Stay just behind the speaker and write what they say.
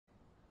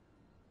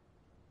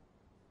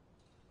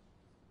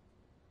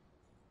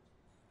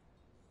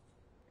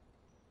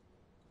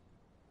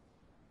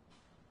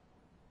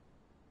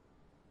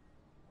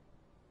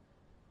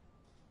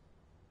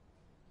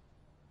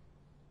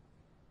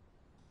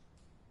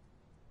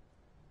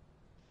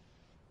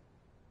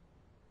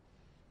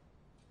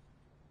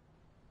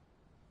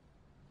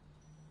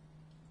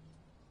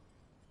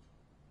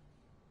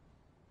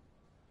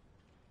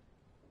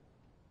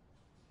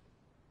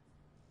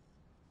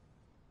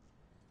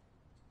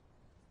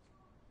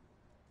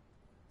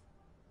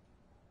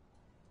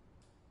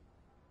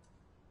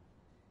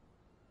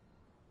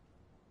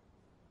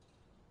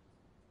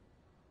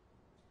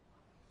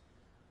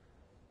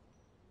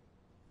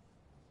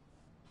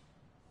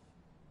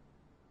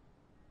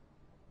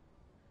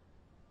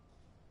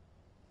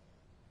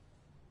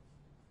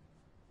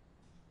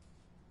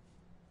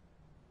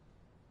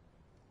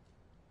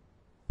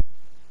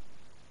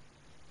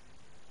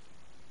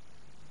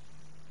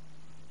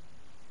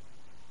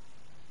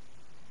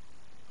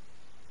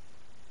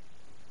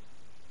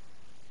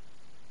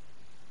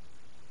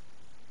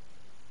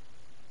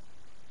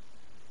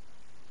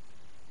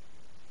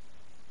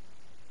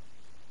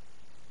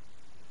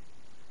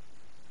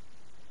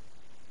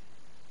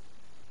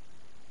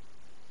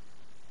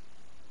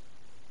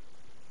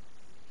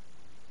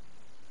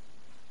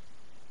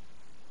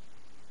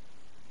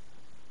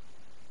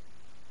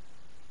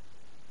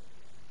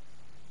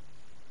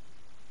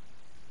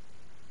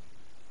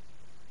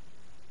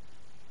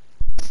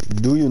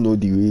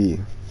Hey.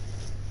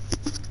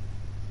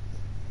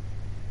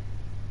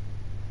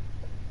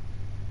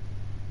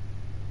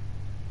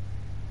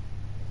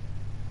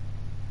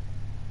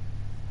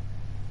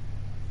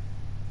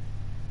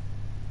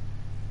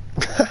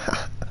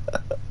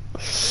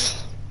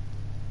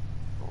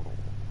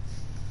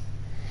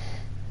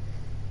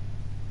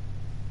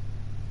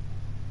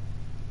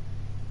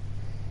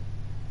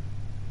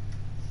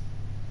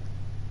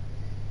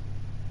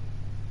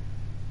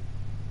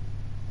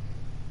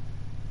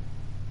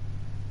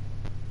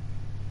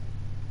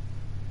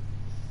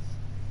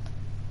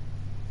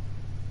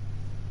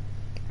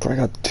 I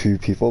got 2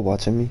 people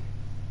watching me.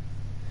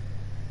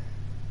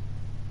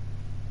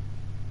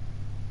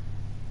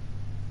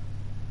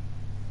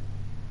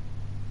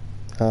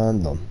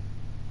 And none.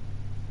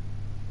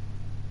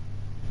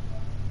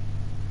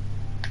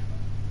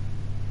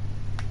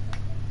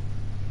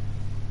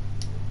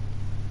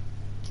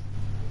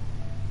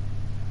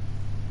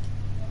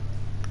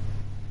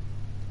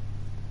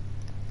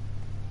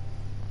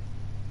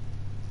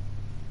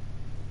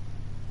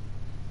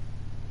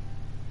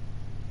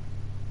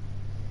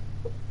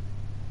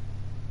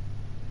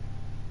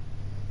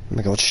 Oh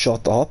my god,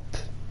 shut up.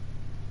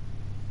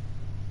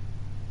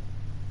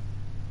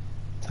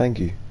 Thank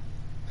you.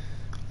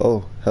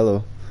 Oh,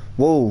 hello.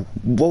 Whoa,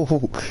 whoa,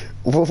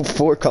 whoa,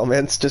 4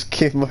 comments just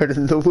came out of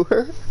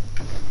nowhere.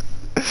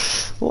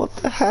 What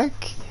the heck?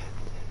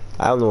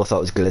 I don't know if that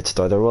was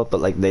glitched out or what,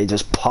 but like they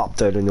just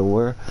popped out of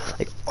nowhere.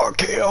 Like,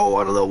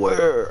 RKO out of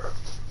nowhere.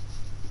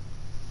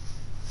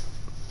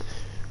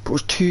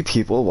 There's 2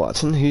 people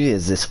watching. Who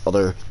is this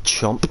other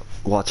chump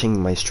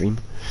watching my stream?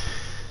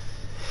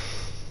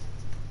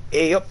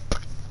 Yep.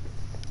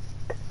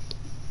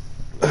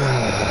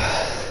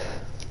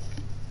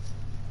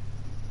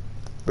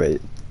 Right,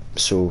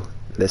 so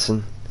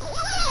listen,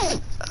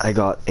 I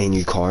got a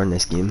new car in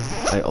this game.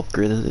 I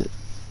upgraded it,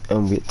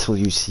 and wait till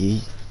you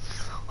see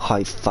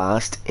how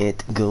fast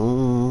it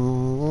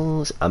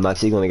goes. I'm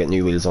actually gonna get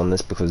new wheels on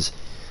this because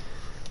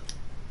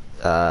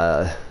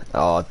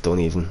oh, don't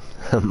even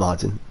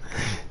imagine.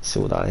 So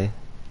would I.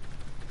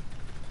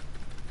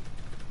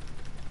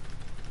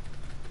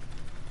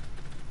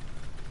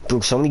 Bro,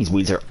 some of these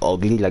wheels are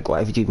ugly. Like,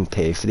 why would you even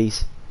pay for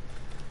these?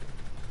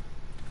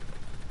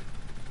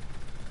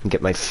 And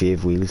get my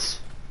fave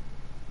wheels.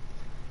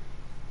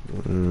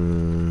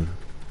 Ooh,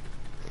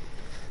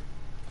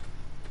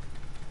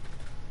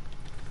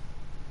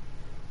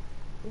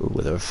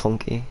 they're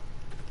funky.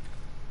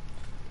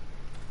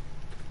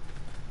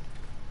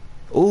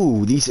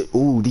 Oh, these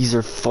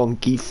are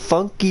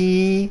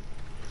funky.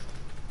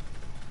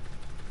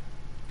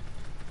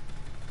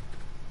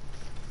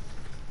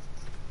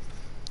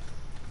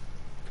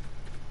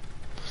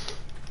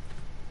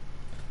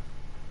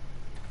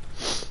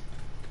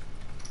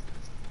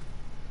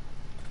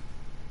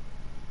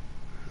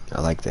 I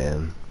like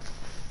them.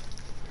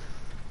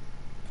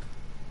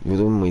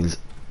 Wooden wheels.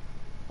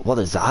 What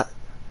is that?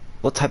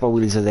 What type of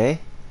wheels are they?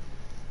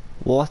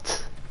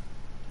 What?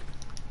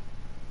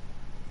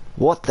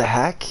 What the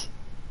heck?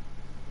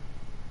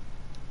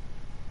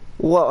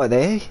 What are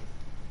they?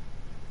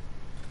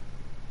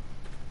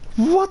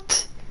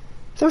 What?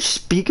 They're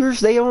speakers,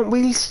 they aren't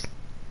wheels.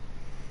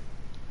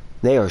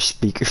 They are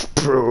speakers,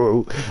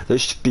 bro. They're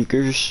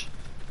speakers.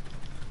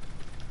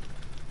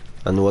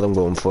 I know what I'm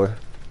going for.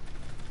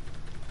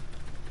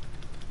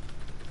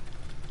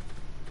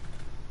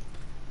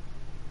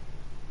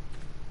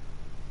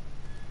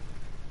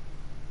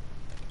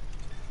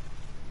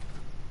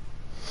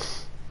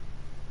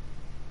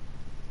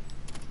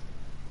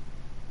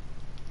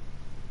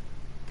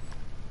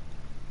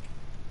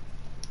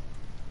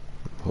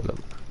 Hold up.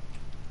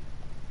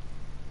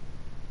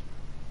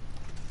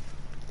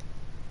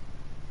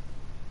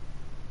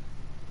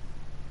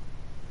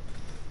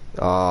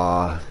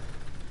 Ah,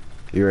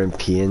 you're in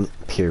pain,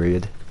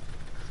 period.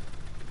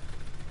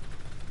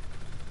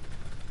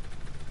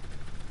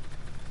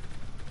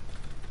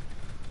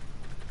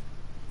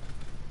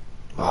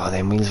 Oh,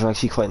 them wheels are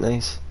actually quite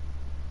nice.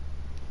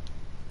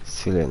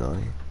 It's too late now.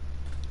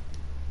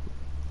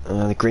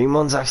 The green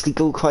ones actually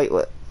go quite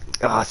well.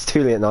 Ah, it's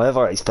too late now. I've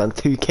already spent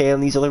 2k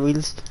on these other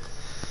wheels.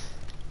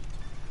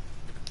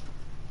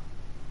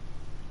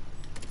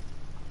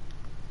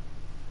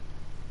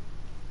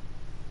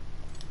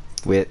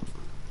 Wait.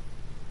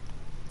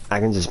 I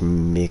can just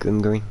make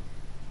them green.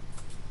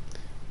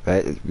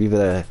 Right? We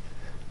better...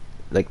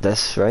 Like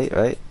this, right?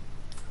 Right?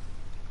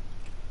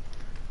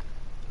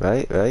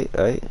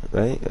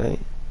 Right.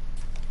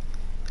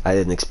 I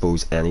didn't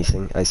expose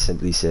anything. I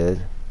simply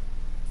said...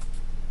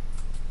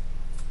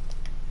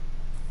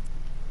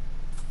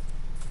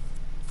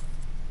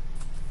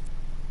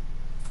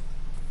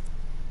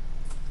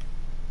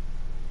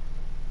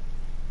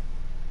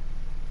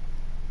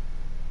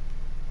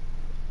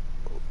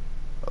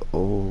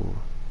 Oh...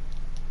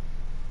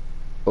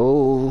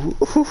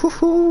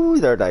 Oh...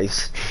 They're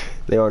nice.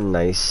 They are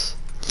nice.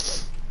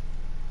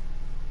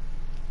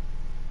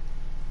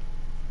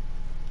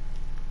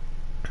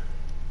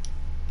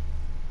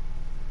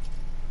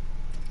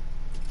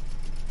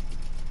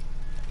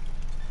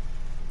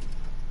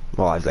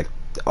 Oh, I was like,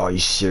 are you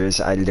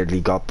serious? I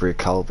literally got brake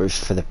calipers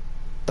for the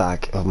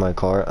back of my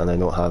car and I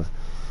don't have...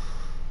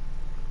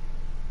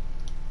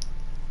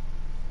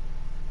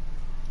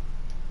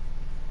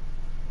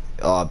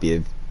 Oh,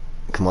 babe.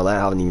 Come on, I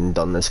haven't even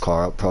done this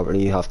car up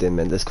properly. You have to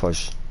admit, this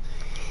car's...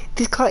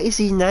 This car is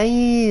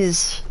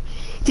nice!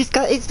 This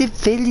car is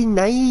very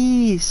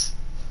nice!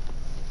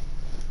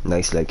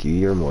 Nice like you,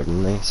 you're more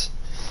than nice.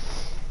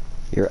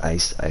 You're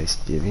iced,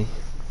 baby.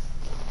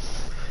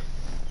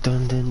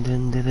 Dun dun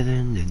dun dun dun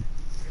dun dun.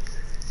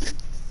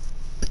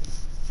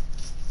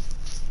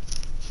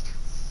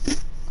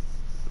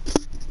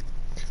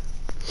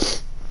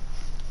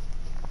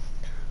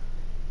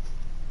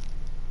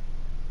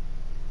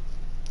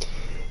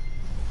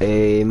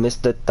 Hey,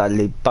 Mr.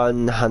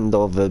 Taliban, hand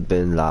over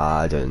Bin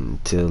Laden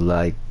till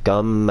I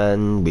come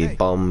and we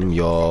bomb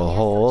your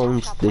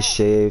homes. They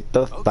shave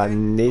the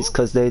families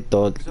cause they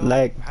don't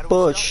like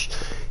Bush.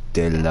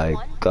 Till I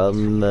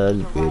come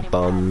and we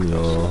bomb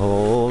your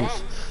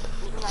homes.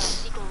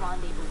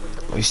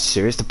 Are you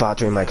serious? The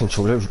battery in my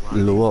controller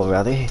low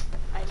already?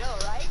 I know,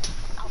 right?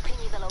 I'll ping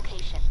you the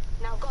location.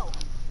 Now go.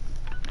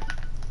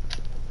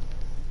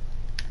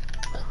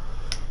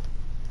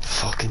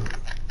 Fucking...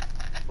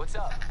 What's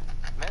up?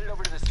 I'm headed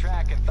over to this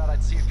track and thought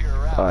I'd see if you're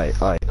around. Aye.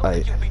 Don't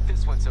think you'll beat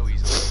this one so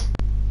easily.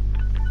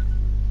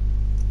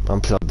 I'm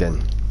plugged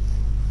in.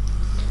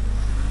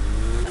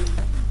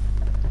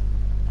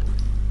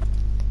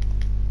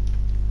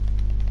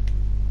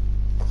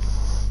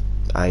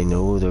 I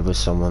know there was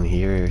someone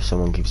here.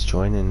 Someone keeps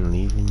joining and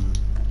leaving.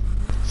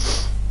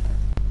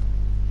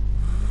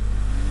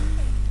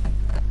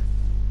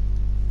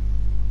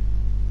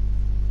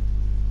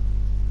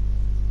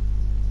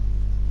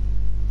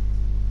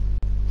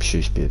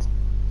 Shush, babe.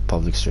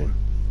 Public stream.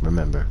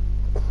 Remember.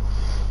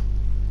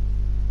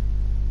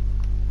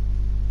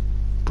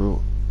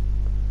 Bro.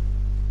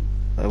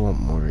 I want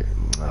more.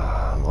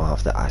 I'm gonna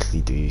have to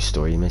actually do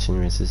story mission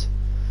races.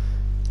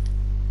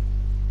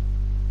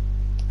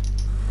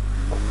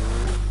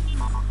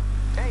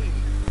 Hey,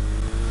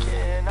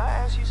 can I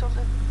ask you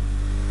something?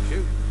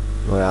 Shoot.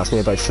 You wanna ask me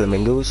about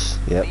flamingos?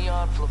 Yep.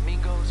 Neon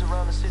flamingos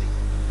around the city?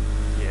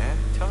 Yeah,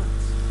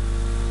 tons.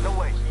 No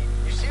way.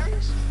 You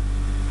serious?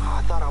 Oh,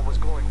 I thought I was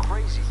going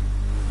crazy.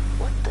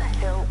 What the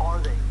hell are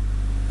they?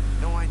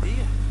 No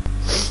idea.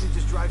 I usually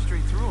just drive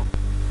straight through them.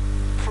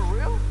 For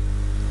real?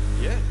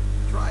 Yeah,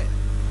 try it.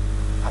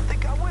 I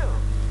think I will.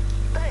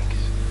 Thanks.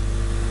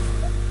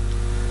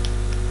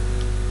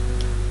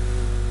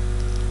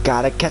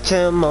 Gotta catch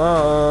 'em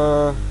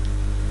all.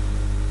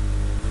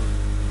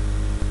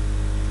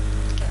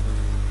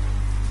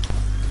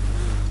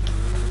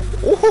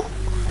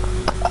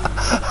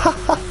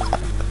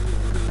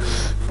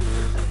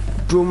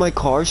 Bro, my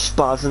car's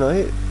spazzing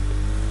out.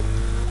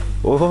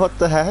 What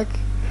the heck?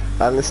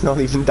 And it's not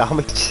even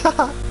damaged.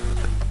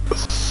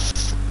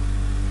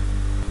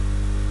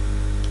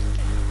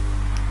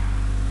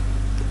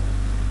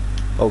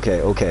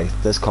 Okay,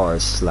 this car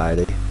is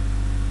sliding.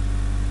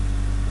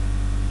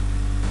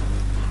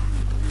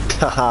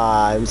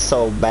 Haha, I'm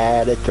so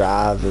bad at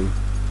driving.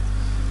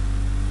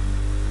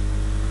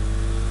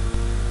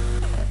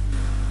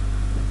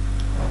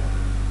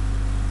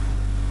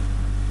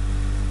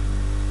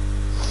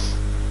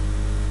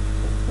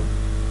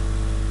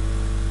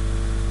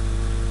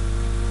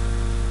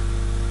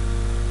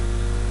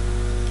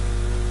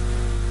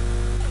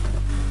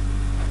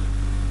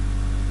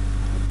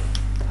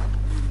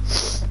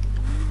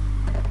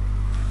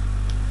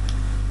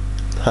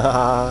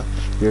 Haha,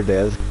 you're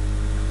dead.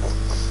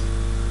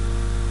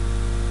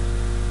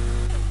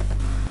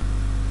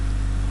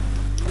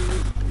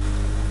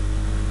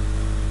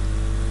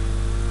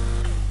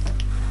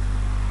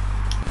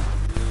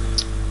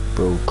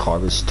 Bro, car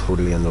was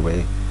totally in the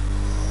way.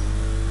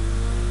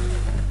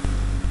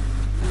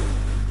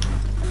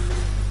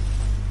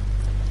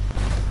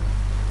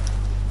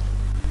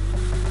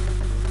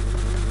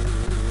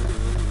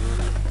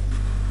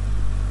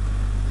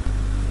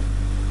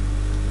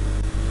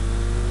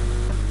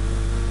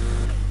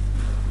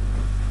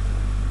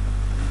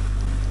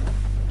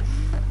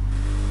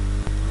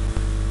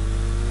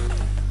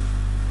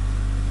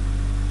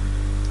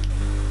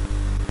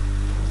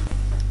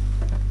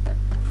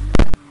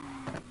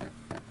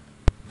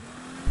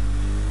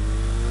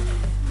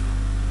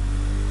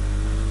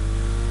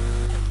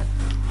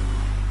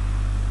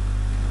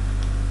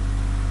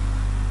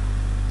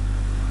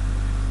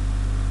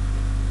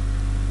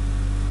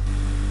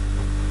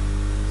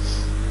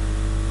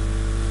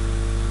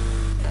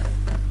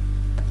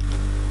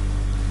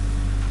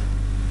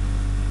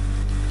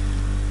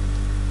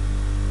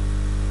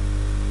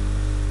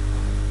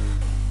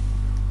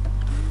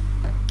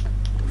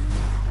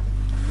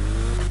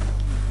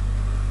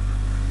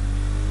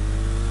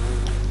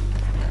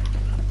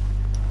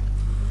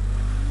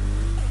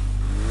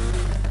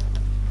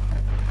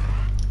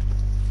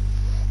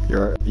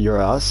 Your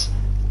ass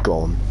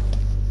gone.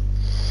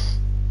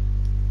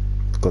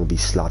 It's gonna be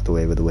slapped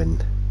away with the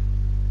wind.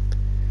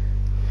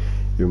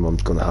 Your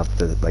mum's gonna have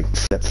to like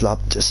flip flop.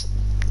 Just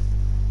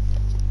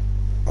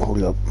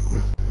hold up.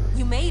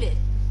 You made it.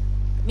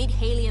 Meet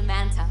Haley and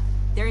Manta.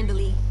 They're in the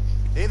league.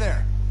 Hey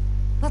there.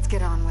 Let's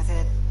get on with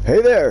it.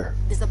 Hey there!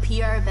 There's a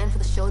PR event for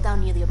the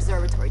showdown near the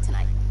observatory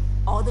tonight.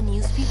 All the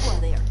news people are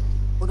there.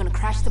 We're gonna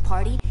crash the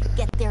party,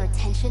 get their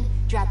attention,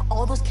 drag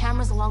all those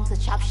cameras along to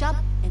the chop shop,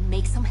 and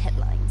make some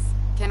headlines.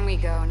 Can we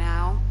go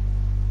now?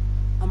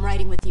 I'm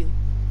riding with you.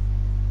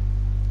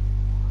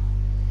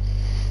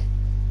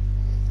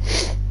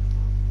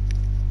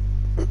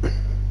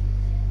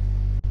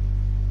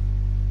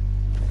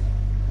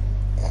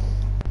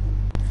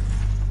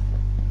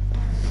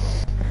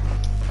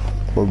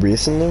 We're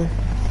racing there?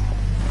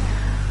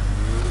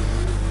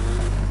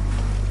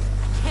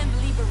 Can't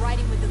believe we're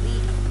riding with the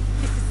league.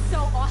 This is so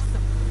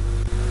awesome.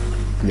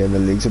 Yeah, the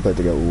league's about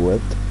to get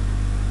whipped.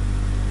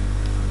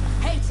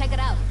 Hey, check it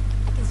out.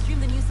 I can stream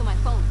the news on my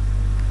phone.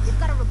 We've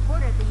got a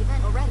reporter at the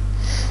event already.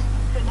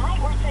 Tonight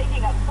we're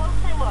taking a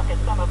closer look at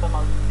some of the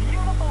most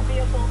beautiful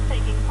vehicles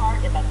taking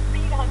part in the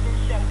Speed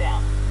Hunters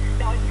Showdown.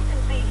 Now, as you can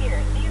see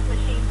here, these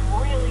machines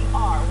really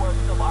are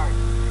works of art.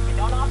 You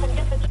don't often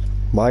get the...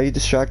 Why are you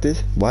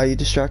distracted? Why are you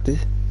distracted?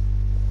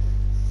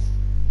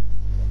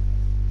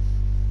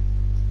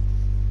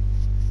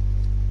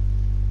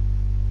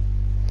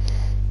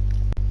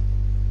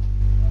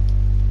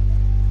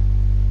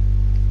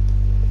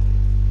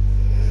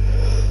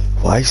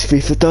 Why is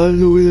FIFA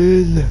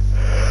downloading?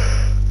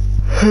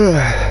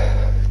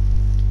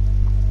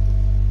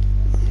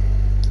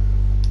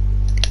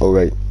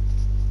 Alright.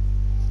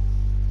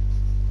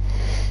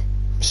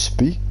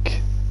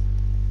 Speak.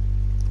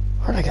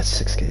 How did I get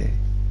 6K?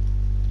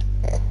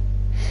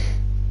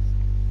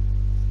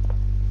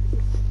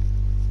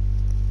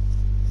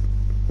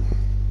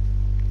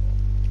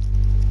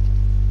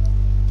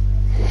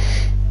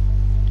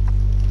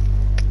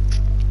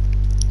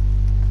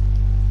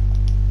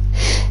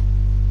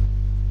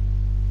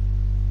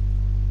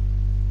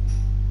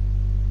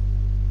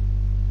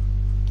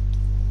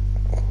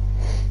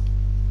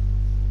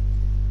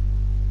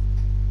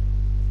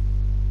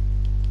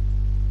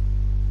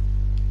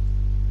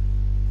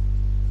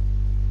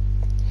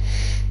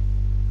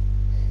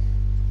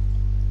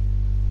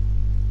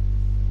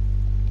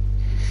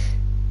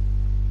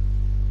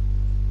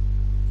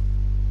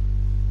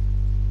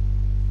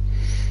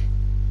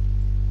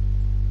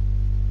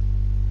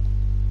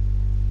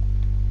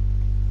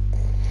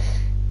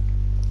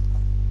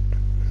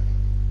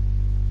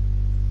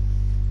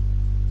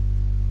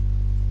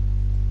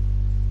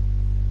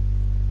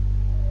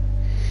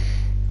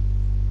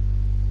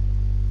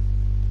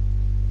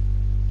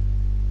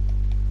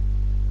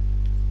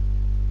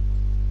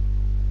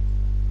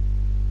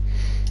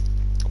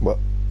 What?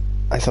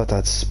 I thought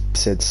that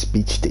said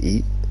speech to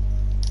eat.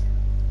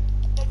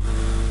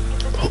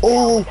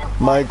 Oh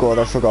my god,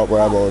 I forgot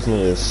where I was in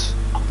this.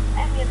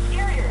 And the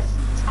interiors.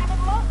 I'm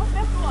in love with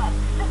this one.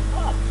 Just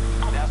look.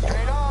 Now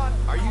straight on.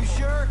 Are you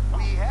sure?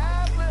 We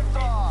have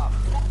liftoff.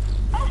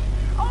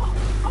 Oh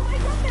my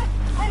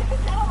goodness. Ladies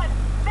and gentlemen,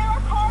 there are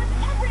cars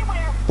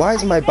everywhere. Why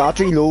is my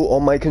battery low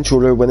on my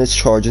controller when it's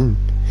charging?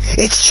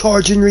 It's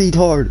charging,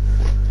 retard!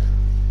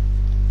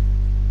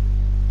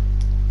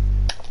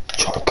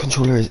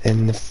 Controller is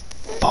in the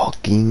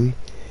fucking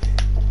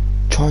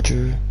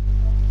charger.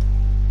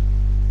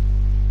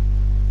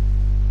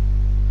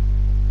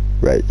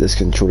 Right, this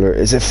controller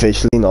is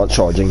officially not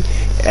charging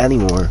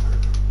anymore.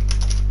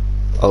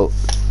 Oh.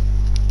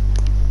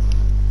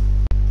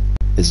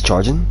 Is it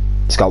charging?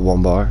 It's got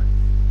 1 bar.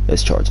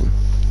 It's charging.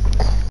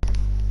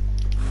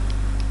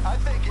 I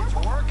think it's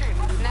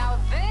working. Now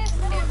this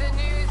is a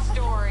news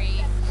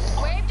story.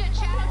 Wave to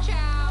Chow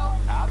Chow.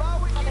 How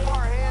about we keep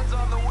our hands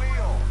on the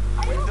wheel?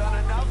 We've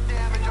done enough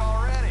damage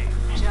already.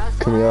 Just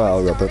Come here,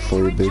 I'll rub it for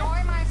you, babe.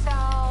 enjoy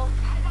myself.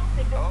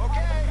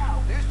 Okay,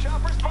 news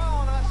chopper's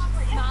following us.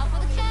 Stop for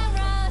the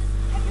cameras.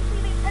 Have you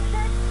seen these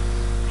pictures?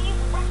 These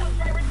reckless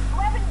drivers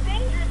grabbing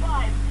dangerous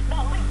lives,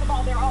 not least of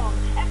all their own,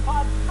 and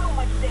cause so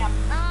much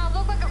damage.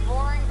 Look like a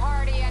boring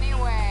party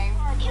anyway.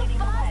 You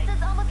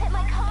bastards almost hit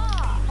my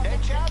car. Hey,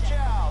 Chow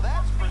Chow,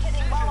 that's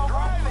precision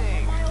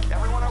driving.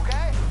 Everyone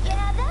okay?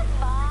 Yeah, that's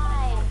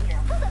fine.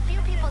 Pulled a few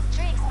people's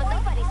drinks, but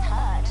nobody's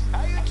hurt.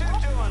 How you two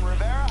doing,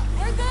 Rivera?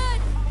 We're good.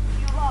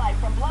 You live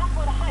from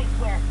Blackwood Heights,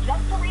 where,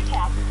 just to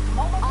recap,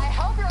 moments I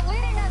hope you're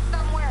leading us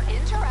somewhere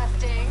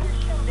interesting.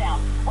 Showdown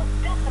was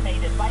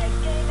decimated by a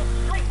gang of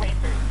street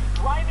racers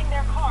driving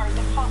their cars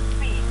at top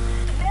speed,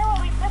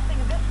 narrowly missing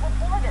this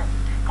reporter,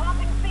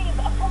 causing scenes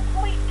of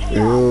complete chaos.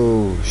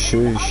 Ew, It is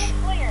shush.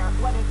 unclear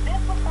whether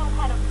this was some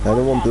kind of I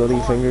don't want bloody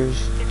protest or fingers.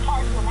 It's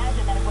hard to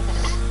imagine that it was an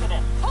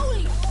accident.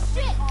 Holy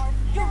shit!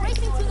 You're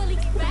racing to the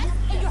league's best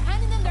and you're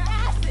handing them their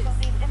asses. Of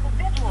these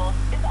individuals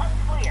is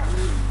unclear.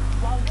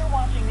 While you're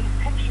watching these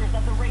pictures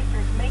of the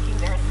racers making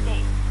their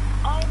escape,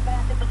 I'm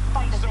back at the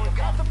site of So the we've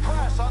got the event.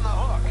 press on the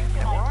hook,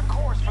 and we're on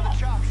course for the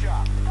chop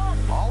shop.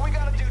 All we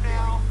gotta do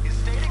now is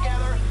stay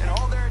together and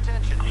hold their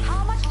attention.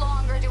 How much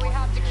longer do we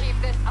have to keep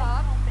this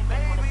up?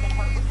 Maybe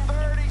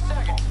 30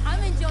 seconds.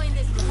 I'm enjoying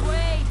this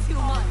way too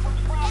much.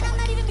 And I'm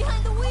not even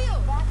behind the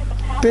wheel.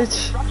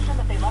 Bitch. Destruction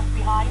that they left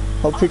behind.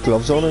 I'll put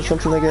gloves on or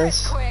something, I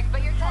guess. Quick,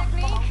 but your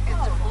technique is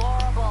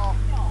deplorable.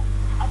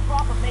 A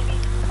drop of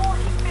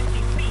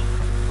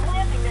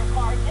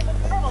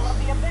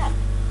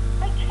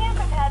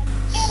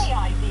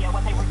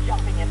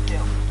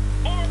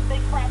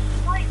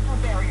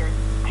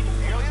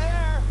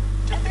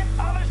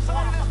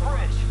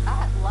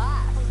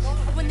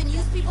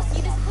people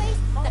see this place,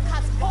 the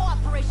cops' whole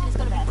operation is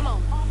gonna be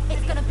blown.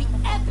 It's gonna be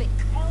epic.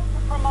 Held to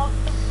promote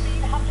the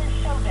Speed Hunter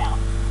Showdown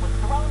was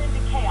thrown into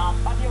chaos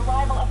by the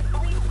arrival of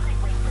 3 street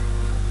racers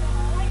who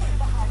fell right into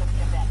the heart of the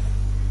event.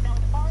 Now,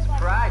 as far as I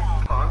Surprise,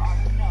 can tell, punks.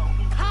 no,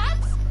 it's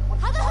Cops?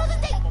 How the hell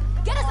did they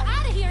get us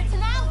out of here? It's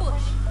an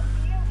ambush. the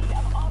beauty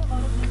of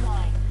automotive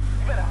design.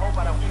 You better hope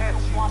I don't catch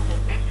you.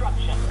 Wanted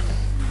destruction.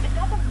 It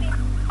doesn't seem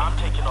I'm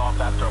taking off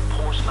after a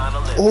Porsche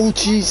 911. Oh,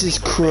 Jesus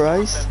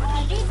Christ.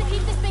 We need to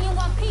keep this thing in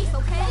one piece,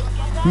 okay?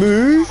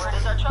 Move.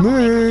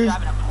 Move.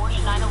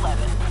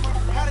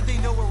 How did they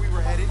know where we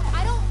were headed?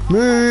 I don't...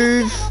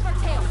 Move. Just get them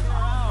over tail.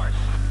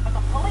 but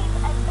the police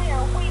are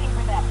there waiting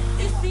for them.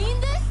 You seen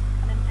this?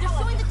 They're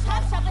showing the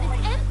chop shop and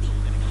it's empty.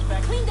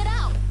 Cleaned it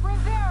out.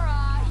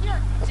 Rivera,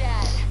 you're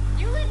dead.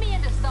 You led me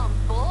into some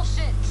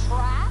bullshit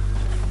trap?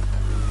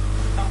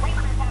 The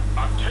racers have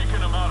I'm taking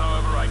them out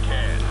however I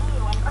can.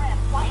 blue and red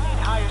We flags. need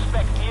higher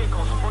spec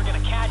vehicles if we're gonna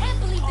catch Can't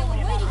believe they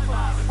were waiting for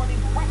us. For these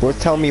records, What,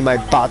 tell me my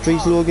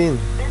battery's low again?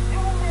 they're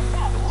doing their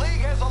best. The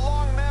league has a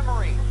long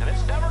memory, and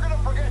it's never gonna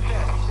forget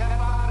this.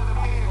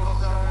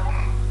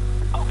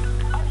 Oh,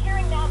 I'm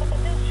hearing now that the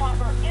news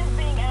chopper is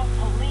being asked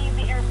to leave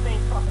the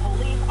airspace for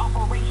police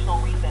operational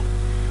reasons.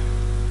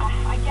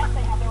 I guess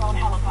they have their own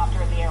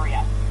helicopter in the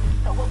area.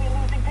 So we'll be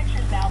losing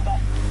pictures now, but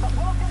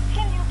we'll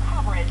continue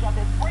coverage of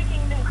this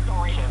breaking news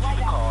story Can't see right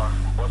the after. car.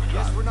 What's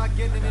Guess we're not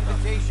getting an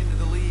invitation to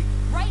the league.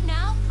 Right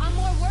now, I'm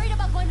more worried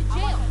about going to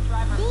jail.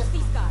 Lose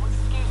these guys.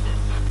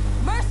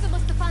 Mercer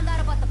must have found out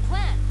about the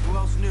plan. Who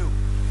else knew?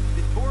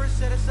 Did Taurus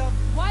set us up?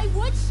 Why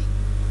would she?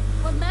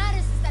 What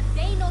matters is that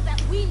they know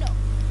that we know.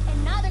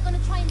 And now they're gonna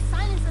try and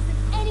silence us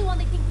and anyone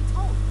they think we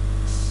told.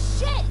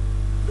 Shit!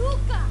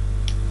 Luca!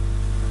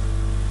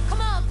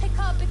 Come on, pick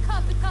up, pick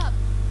up, pick up.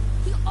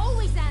 He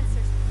always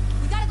answers.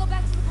 We gotta go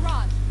back to the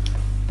garage.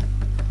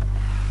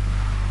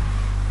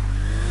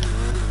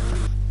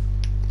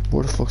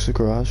 Where the fuck's the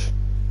garage?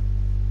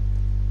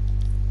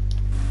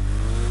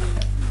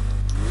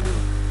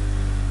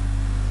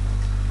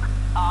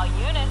 All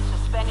units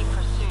suspending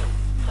pursuit.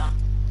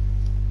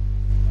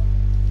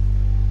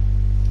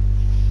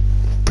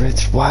 Brit,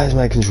 why is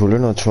my controller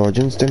not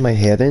charging? It's doing my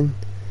head in.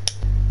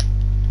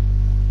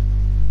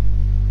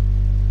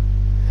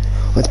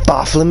 It's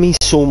baffling me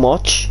so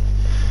much.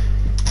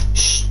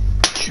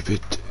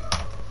 Stupid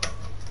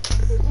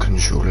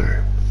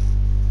controller.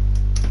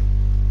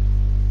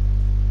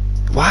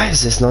 Why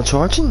is this not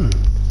charging?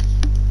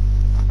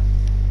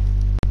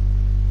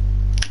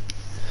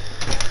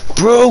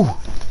 Bro!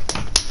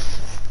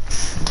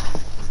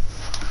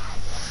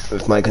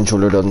 If my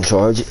controller doesn't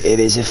charge, it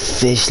is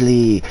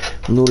officially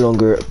no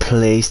longer a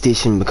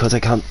PlayStation because I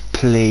can't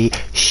play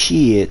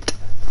shit.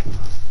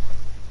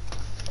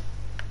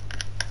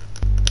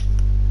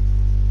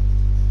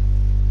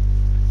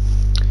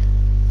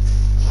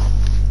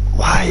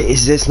 Why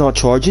is this not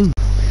charging?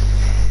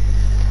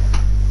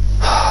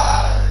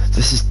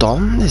 This is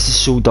dumb. This is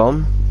so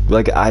dumb.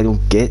 Like, I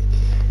don't get.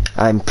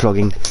 I'm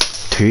plugging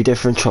 2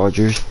 different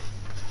chargers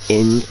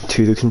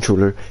into the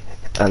controller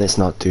and it's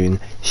not doing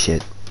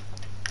shit.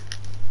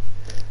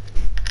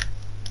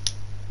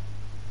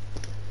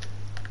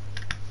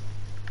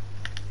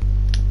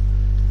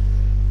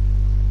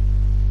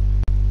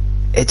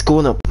 It's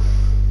going up.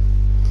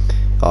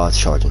 Oh, it's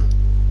charging.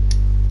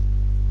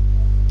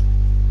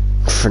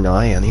 For now,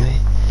 anyway.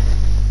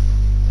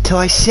 Till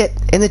I sit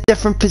in a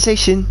different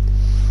position.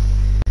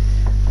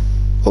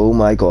 Oh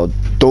my god,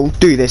 don't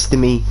do this to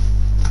me.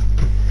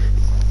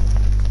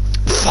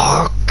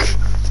 Fuck.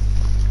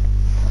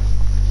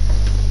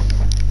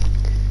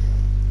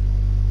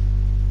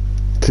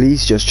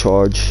 Please just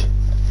charge.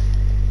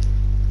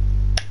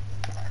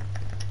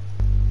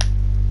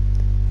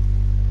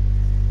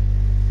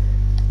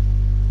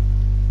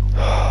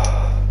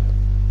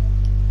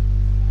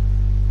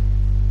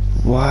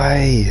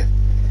 Why?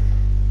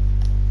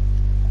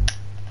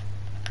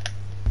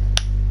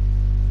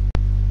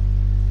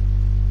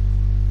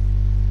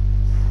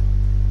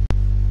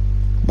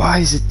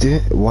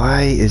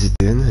 Why is it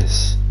doing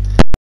this?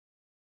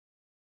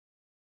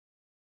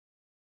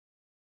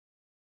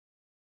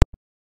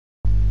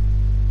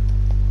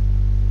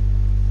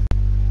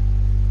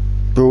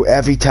 Bro,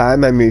 every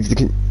time I move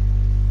the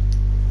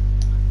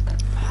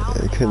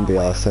it couldn't be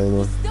asked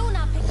anymore. Still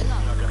not picking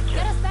up.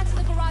 Get us back to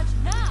the garage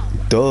now.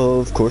 Duh,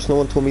 of course no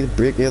one told me to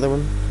break the other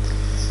one.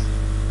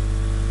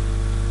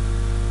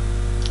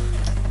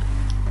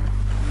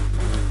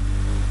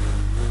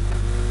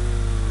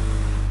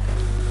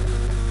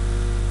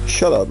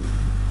 Shut up.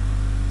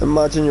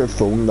 Imagine your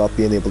phone not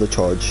being able to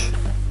charge.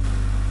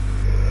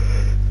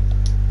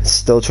 It's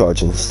still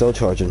charging, still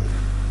charging.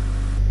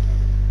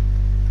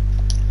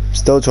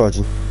 Still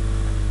charging.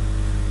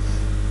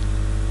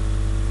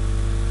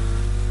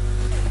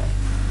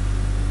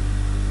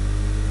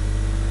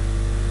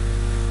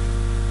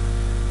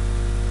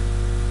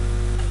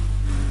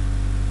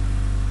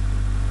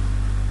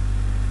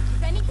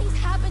 If anything's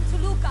happened to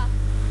Luca,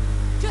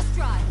 just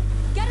drive.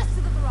 Get us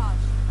to the garage.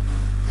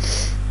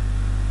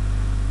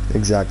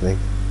 Exactly.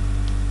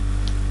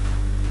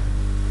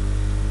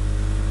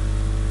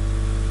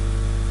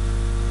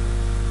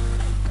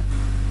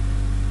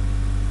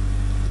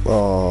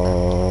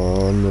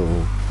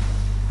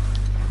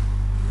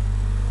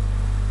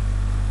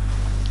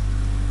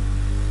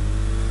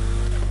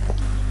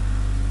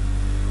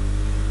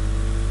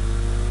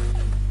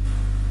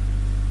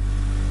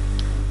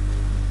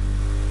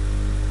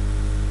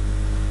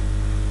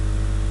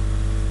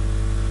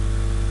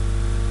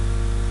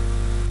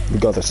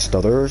 got a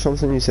stutter or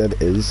something? You said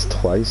is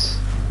twice.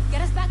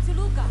 Get us back to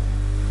Luca.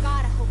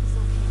 God, I hope he's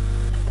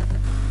okay.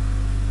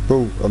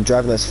 Bro, I'm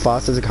driving as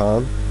fast as I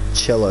can.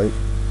 Chill out.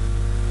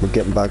 We're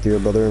getting back to your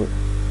brother.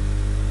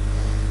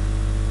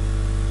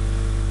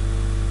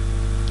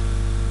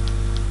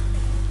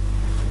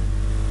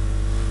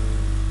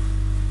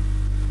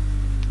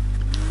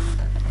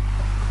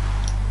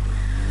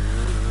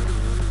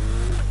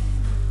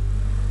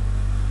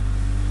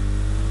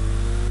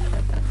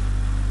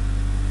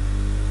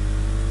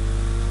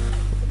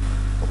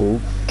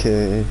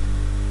 Okay.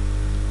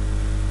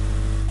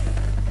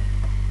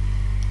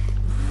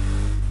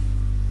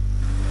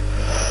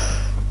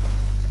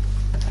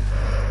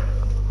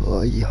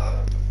 Oh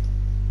yeah.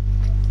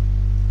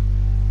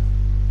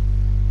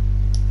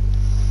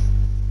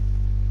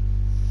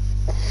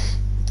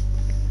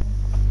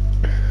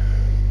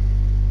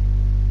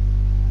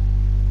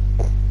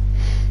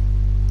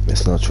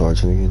 It's not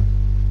charging again.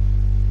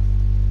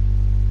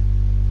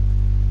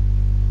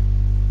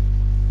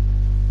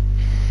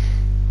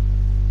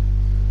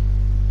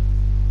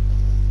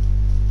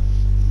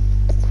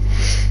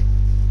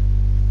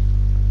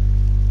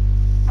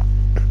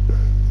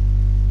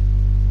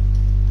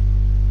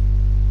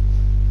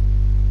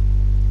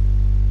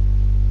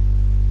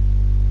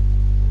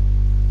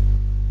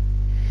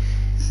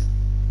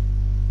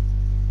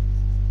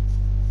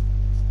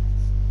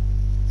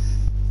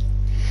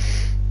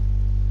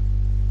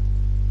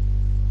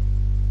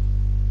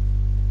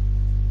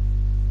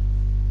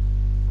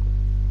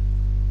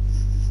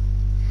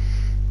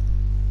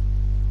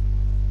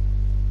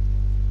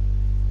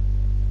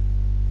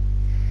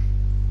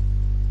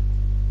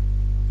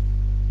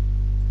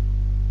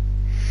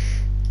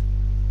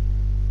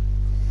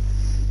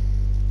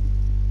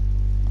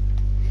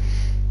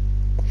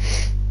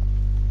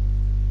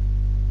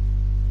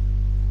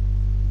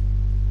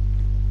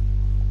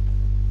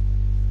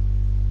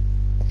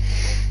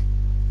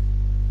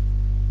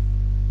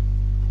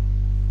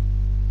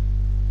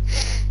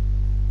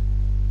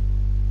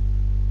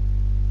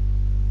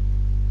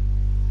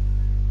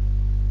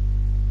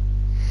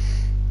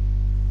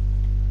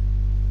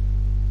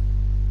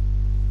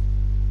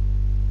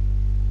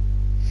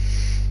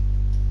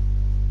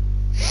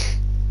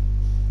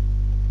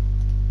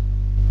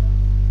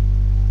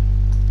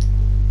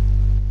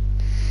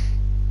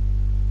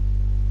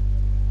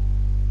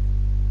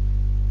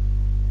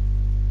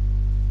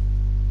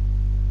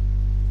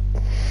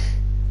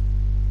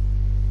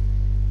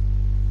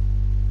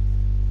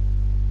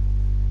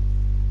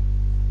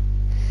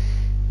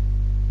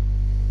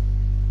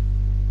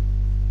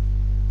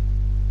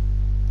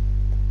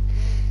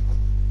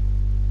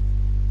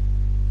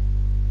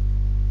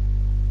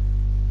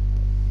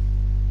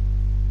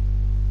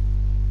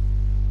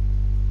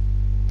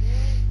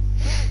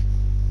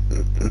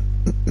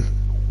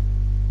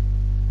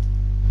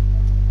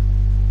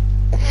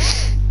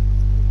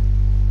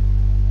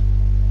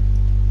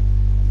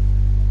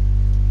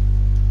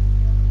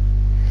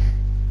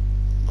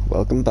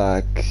 Welcome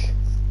back.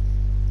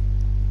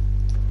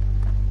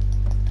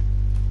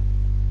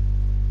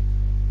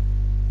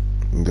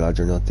 I'm glad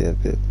you're not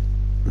dead, babe.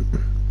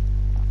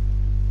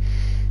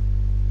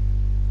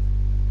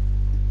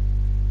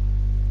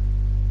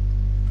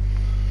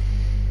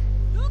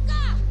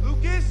 Luca!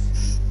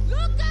 Lucas?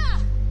 Luca!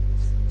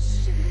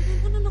 Shit,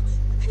 no.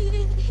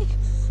 Hey.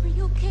 Are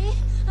you okay?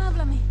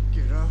 Háblame.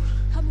 Get out.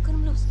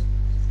 Vámonos.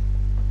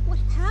 What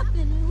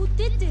happened? Who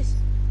did this?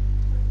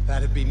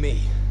 That'd be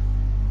me.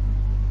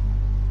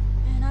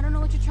 Man, I don't know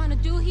what you're trying to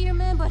do here,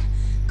 man, but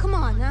come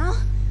on now.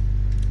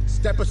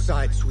 Step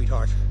aside,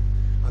 sweetheart.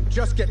 I'm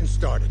just getting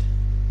started.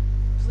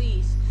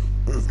 Please.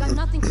 It's got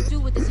nothing to do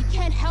with this. He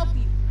can't help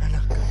you.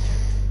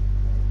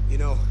 You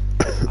know,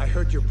 I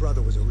heard your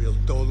brother was a real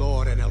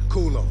dolor and el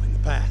culo in the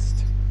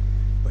past.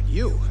 But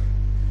you...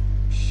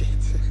 Shit.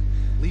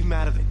 Leave him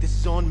out of it. This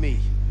is on me.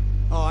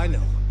 Oh, I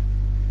know.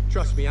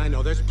 Trust me, I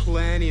know. There's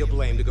plenty of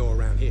blame to go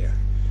around here.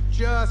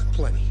 Just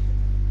plenty.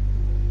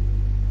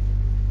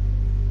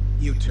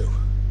 You two.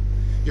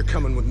 You're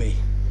coming with me.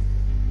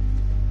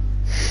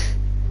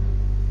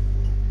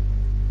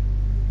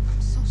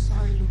 I'm so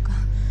sorry, Luca.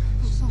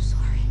 I'm so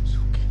sorry. It's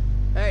okay.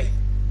 Hey,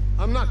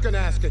 I'm not gonna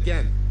ask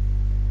again.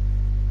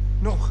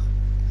 No.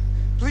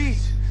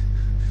 Please.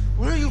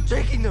 Where are you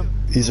taking them?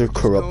 These are Just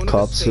go corrupt into the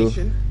cops, so.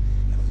 station,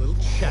 have a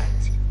little chat.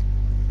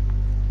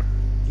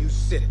 You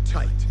sit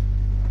tight.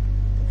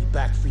 I'll be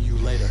back for you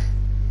later.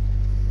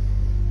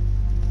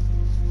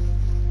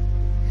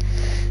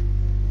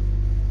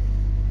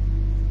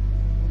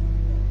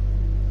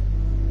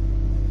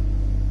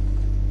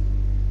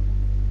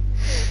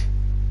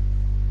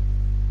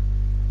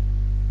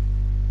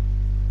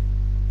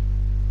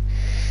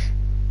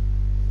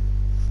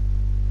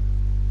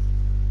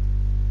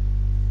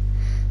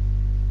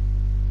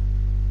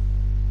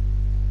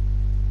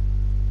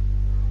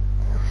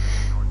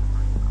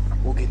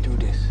 We'll get through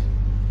this.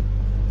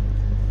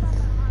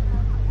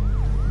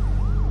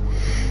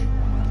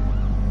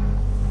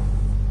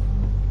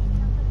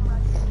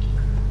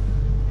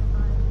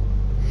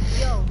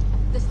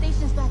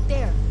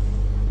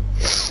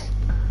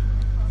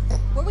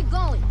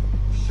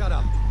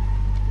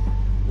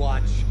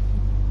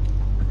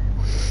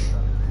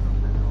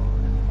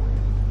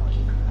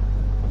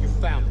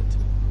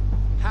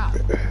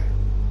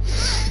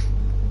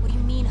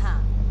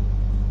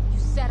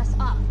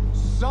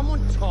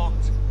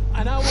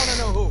 And I want to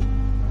know who.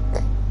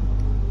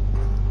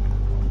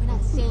 We're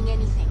not saying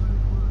anything.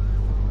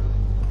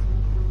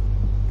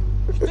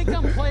 You think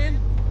I'm playing?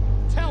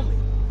 Tell me.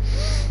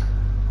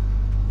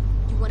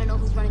 You wanna know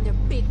who's running their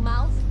big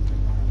mouth?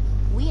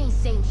 We ain't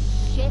saying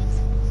shit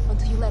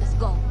until you let us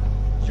go.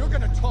 You're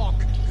gonna talk,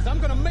 because I'm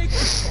gonna make you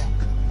talk.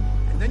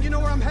 And then you know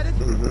where I'm headed?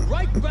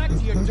 Right back to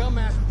your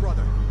dumbass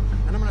brother.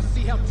 And I'm gonna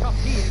see how tough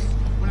he is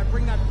when I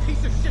bring that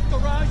piece of shit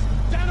garage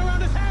down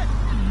around his head!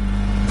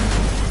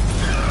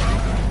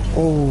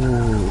 Oh.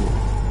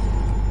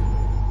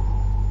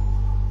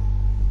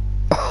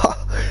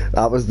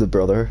 That was the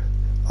brother.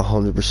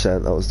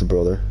 100% that was the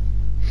brother.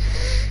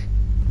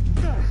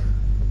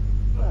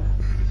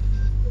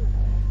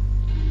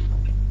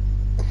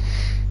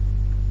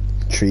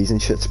 Trees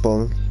and shit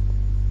spawning.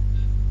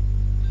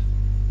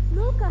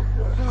 Luca!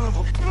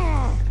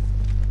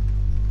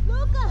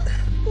 Luca!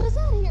 Get us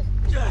out of here!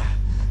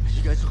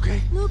 You guys okay?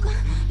 Luca?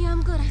 Yeah,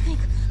 I'm good, I think.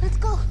 Let's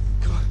go.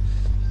 Come on.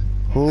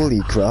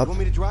 Holy crap. You want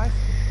me to drive?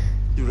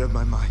 You read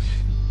my mind.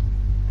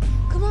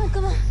 Come on,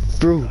 come on.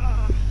 Bro,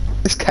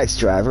 this guy's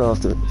driving off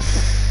the...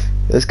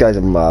 This guy's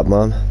a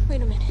madman. Wait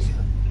a minute.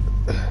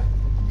 What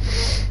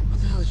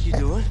the hell is she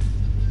doing?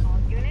 All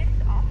units,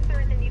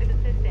 officers in need of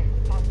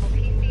assistance. Possible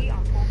PC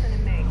on Fulton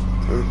and May.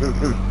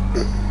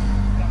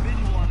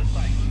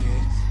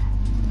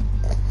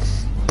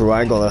 Bro,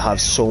 I'm gonna have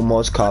so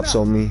much cops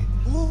on me.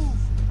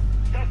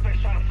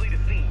 Suspect's trying to flee the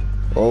scene.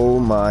 Oh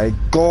my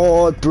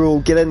god, bro,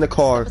 get in the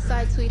car. Step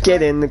aside, sweetheart.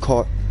 Get in the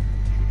car.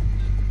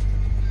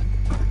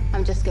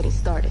 I'm just getting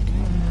started.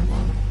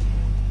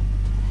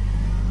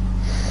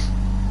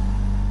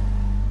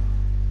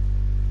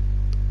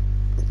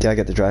 Do I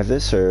get to drive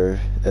this, or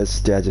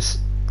do I just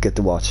get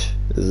to watch?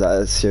 Is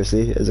that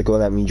seriously? Is it going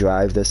to let me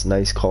drive this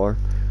nice car?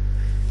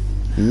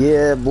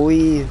 Yeah,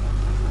 boy.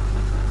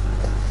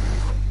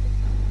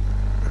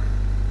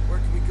 Where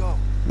can we go?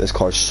 This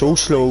car's so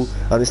slow,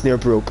 and it's near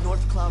broke.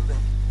 North Cloud Bank.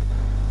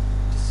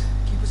 Just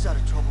keep us out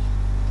of trouble.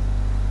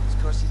 This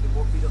car seems to be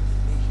more beat up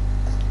than me.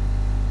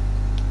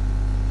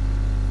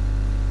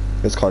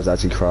 This car's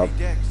actually crap. Hey,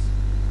 Dex.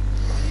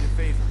 I need a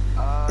favor.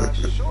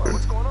 Sure.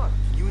 What's going on?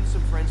 Can you and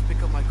some friends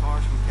pick up my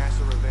cars from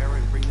Casa Rivera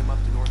and bring them up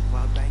to North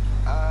Cloud Bank?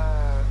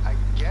 I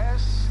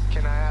guess.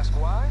 Can I ask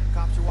why?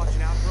 Cops are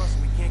watching out for us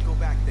and we can't go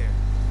back there.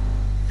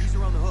 He's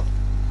on the hook.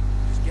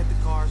 Just get the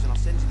cars and I'll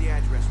send you the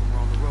address when we're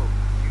on the road.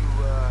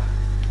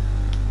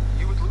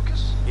 You with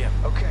Lucas? Yeah.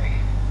 Okay.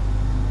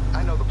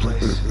 I know the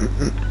place.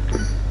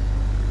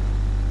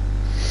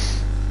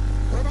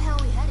 Where the hell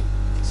are we heading?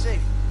 It's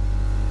safe.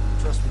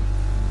 Trust me.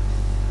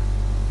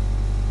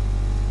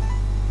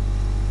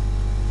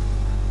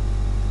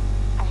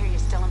 I hear you're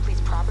still on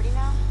police property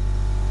now?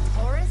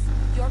 Horace,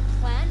 your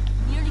plan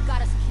nearly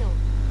got us killed.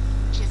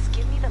 Just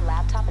give me the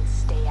laptop and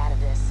stay out of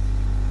this.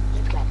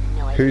 You've got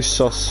no idea. Who's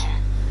what's sus? on there.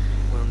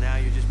 Well, now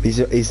you're just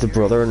He's the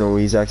brother, no,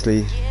 he's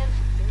actually...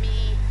 Give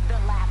me the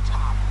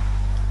laptop.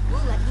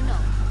 We'll let you know.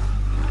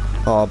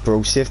 Oh,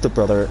 bro, save the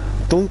brother.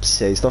 Don't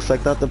say stuff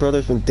like that. The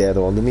brother's been dead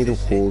on to me the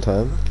whole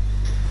time.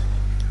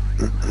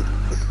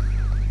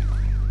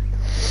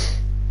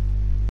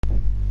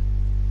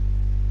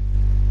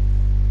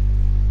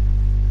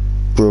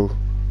 Bro.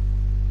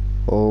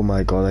 Oh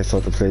my god, I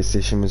thought the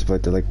PlayStation was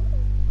about to like...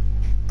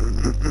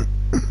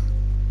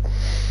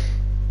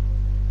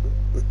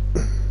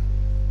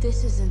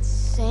 This is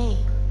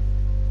insane.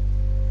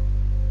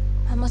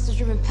 I must have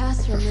driven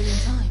past here a million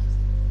times.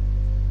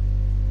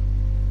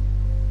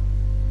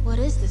 What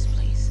is this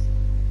place?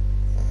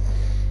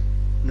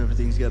 Whenever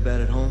things got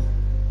bad at home,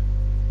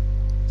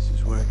 this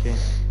is where I came.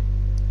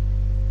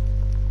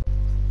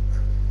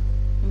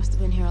 You must have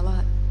been here a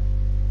lot.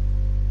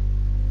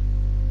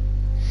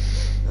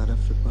 Not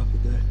after Papa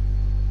died.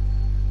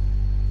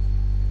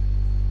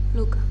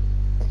 Luca.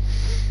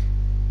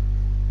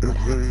 What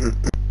happened?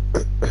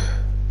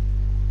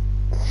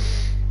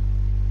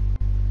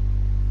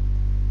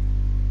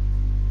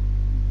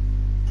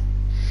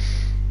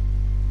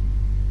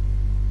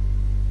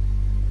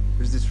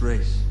 There's this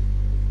race.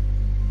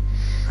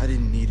 I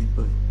didn't need it,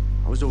 but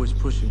I was always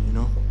pushing, you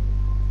know?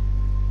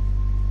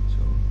 So,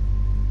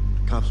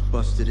 the cops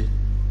busted it,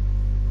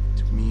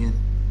 took me in.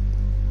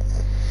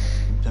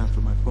 Came time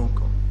for my phone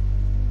call.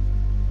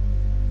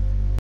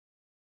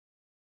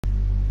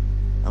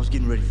 I was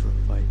getting ready for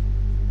a fight.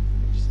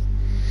 Just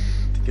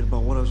thinking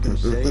about what I was gonna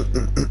say.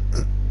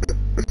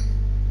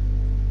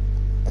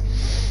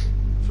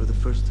 For the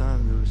first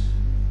time, there was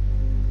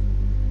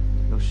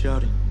no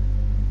shouting.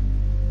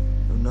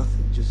 No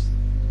nothing, just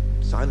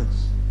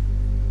silence.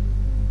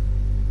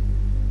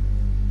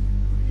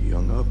 He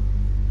hung up.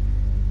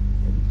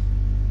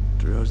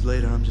 And 3 hours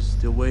later, I'm just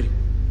still waiting.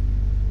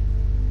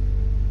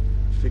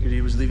 Figured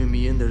he was leaving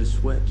me in there to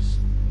sweat, just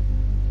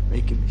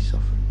making me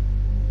suffer.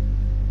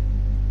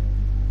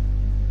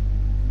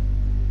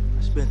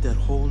 I spent that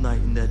whole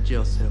night in that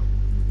jail cell,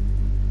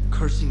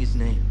 cursing his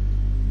name,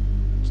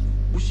 just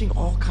wishing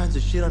all kinds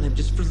of shit on him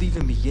just for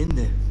leaving me in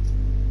there.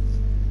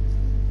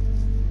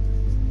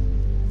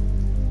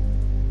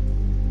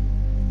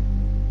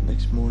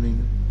 Next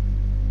morning,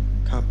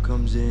 Cop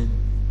comes in,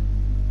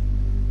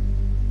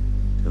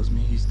 tells me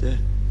he's dead.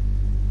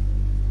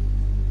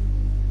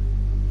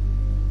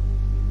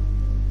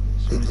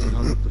 As soon as he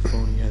hung up the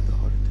phone, he had the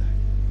heart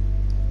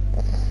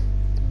attack.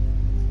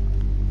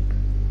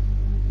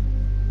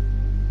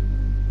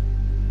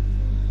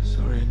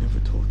 Sorry I never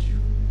told you.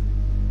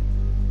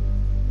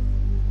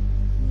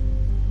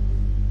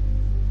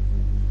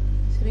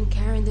 So you've been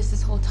carrying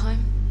this whole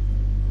time?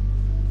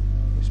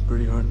 It's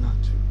pretty hard not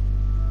to.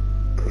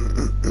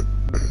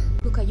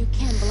 Luca, you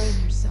can't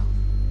blame yourself.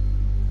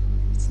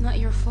 It's not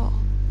your fault.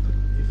 But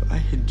if I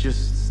had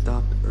just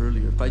stopped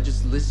earlier, if I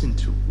just listened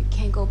to... We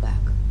can't go back.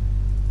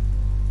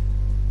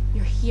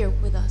 You're here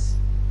with us.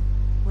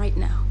 Right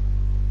now.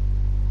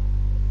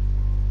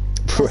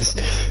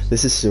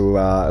 This is so,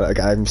 like,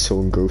 I'm so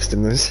engrossed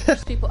in this.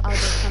 There's people out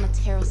there trying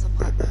to tear us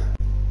apart.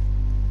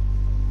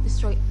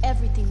 Destroy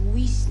everything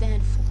we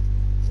stand for.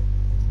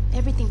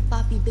 Everything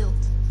Papi built.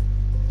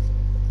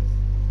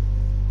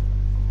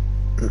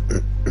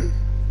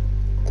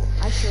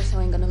 I sure as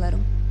hell ain't gonna let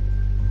him.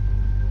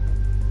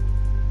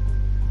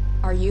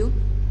 Are you?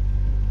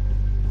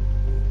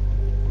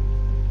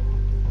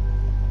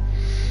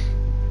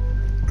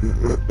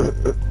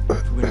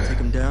 If we're gonna take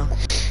him down,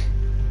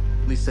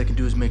 least I can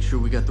do is make sure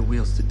we got the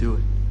wheels to do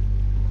it.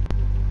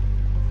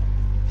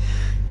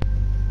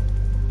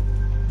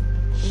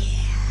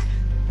 Yeah.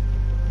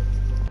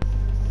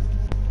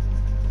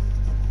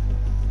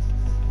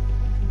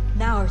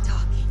 Now we're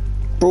talking.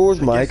 Bro,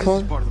 where's my This car?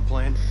 is part of the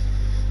plan.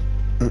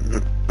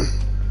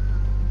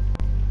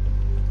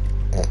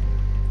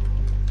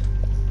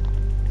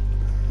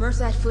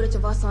 Mercer had footage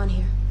of us on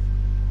here.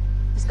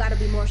 There's gotta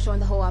be more showing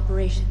the whole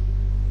operation.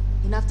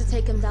 Enough to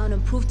take him down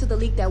and prove to the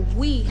League that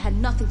we had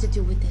nothing to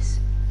do with this.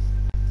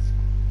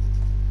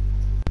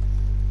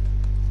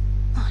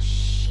 Oh,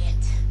 shit.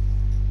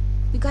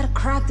 We gotta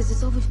crack this.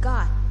 It's all we've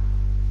got.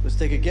 Let's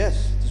take a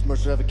guess. Does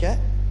Mercer have a cat?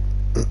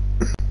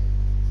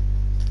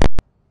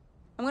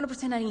 I'm gonna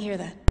pretend I didn't hear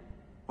that.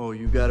 Oh,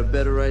 you got a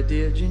better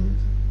idea, Genius?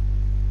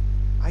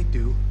 I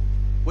do.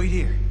 Wait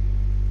here.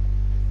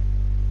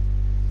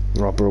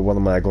 Oh, bro, what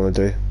am I gonna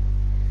do?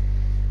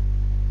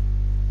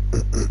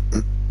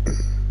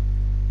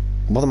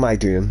 What am I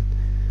doing?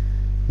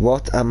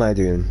 What am I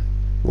doing?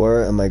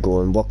 Where am I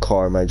going? What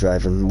car am I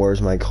driving?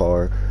 Where's my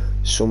car?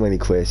 So many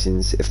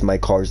questions. If my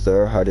car's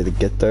there, how did it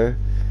get there?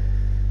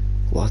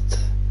 What?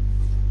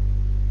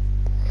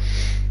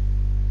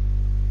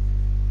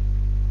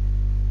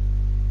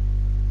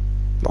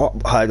 Oh,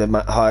 hi,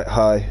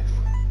 hi.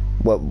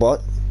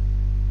 What?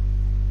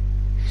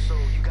 So,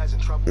 you guys in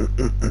trouble?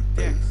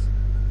 Dex,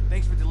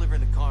 thanks for delivering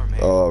the car, man.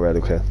 Oh, right,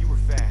 okay. You were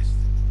fast.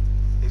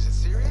 Is it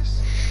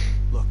serious?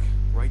 Look,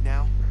 right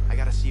now, I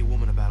gotta see a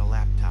woman about a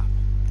laptop.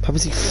 How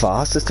was he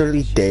fast? It's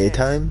literally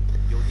daytime.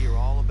 You'll hear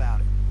all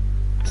about it.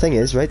 Thing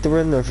is, right, they were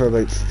in there for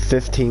about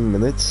 15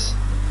 minutes.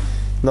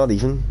 Not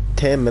even.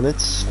 10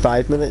 minutes,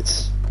 5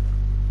 minutes.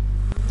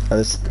 And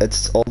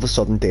it's all of a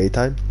sudden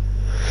daytime.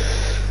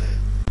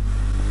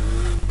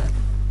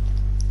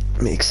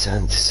 Makes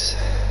sense.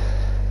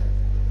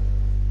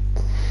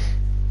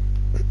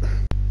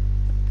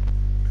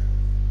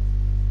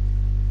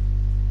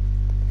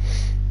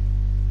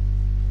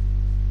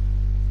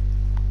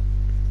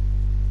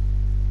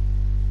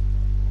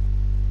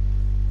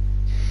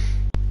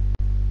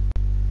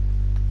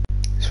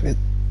 Sweet.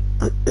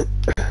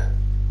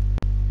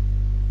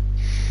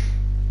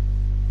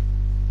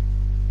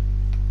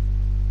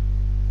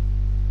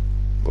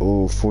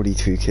 Oh,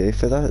 42k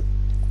for that?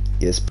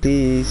 Yes,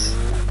 please.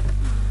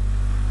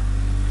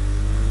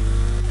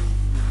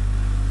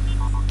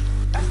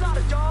 That's not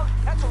a dog.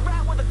 That's a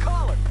rat with a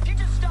collar. If you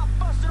just stop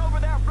busting over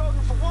that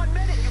rodent for 1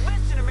 minute, you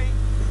listen to me.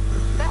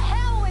 The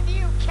hell with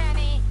you,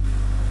 Kenny.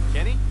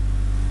 Kenny?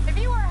 If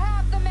you were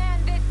half the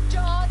man this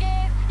dog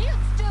is,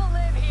 you'd still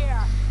live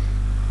here.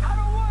 I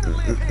don't want to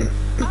live here.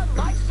 I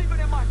like sleeping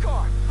in my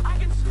car. I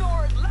can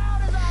snore as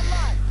loud as I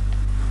like.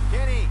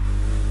 Kenny,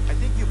 I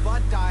think you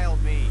butt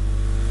dialed me.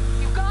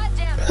 You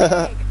goddamn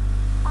pig.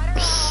 I don't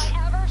know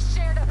how I ever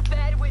shared a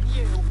bed with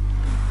you.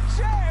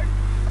 Shared?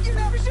 You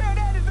never shared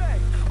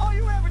anything. All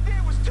you ever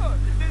did was took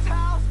this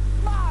house,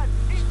 mine.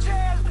 These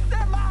chairs,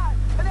 they're mine.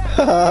 And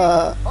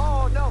that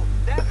oh no,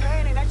 that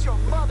painting, that's your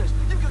mother's.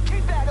 You can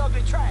keep that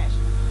ugly trash.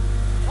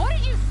 What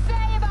did you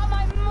say about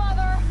my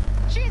mother?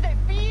 She's a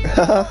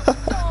beautiful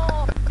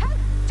soul. How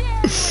dare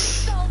you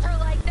insult her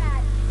like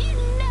that? You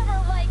never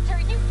liked her,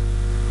 you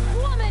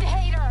woman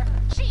hater.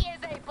 She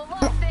is a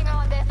blessing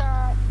on this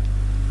earth.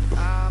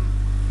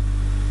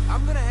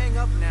 I'm gonna hang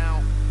up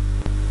now.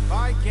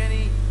 Bye,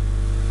 Kenny.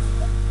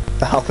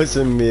 That was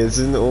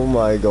amazing. Oh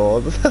my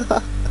god.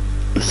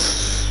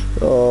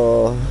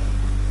 Oh.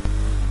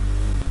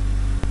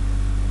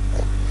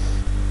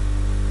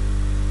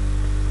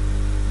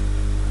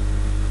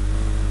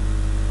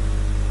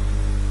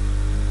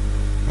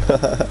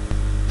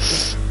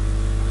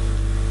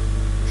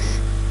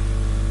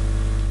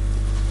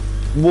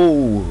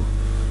 Whoa.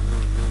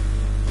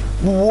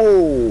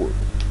 Whoa.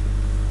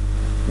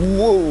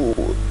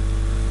 Whoa.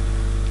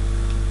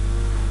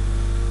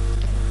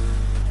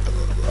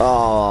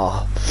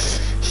 Oh,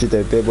 she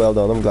did well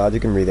done. I'm glad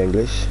you can read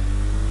English.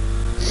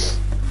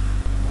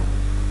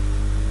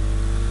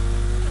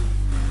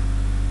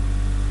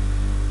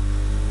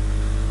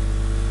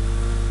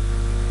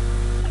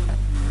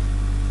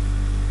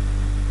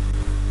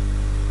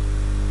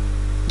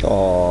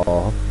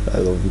 Oh, I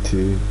love you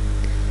too.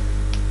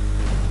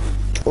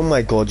 Oh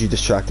my god, you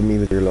distracted me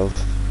with your love.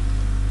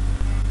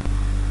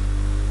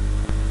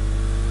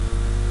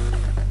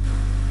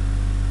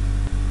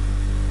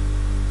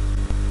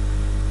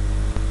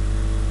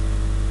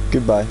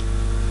 Goodbye.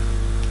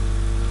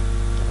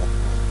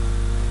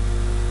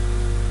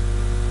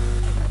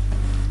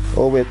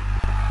 Oh wait.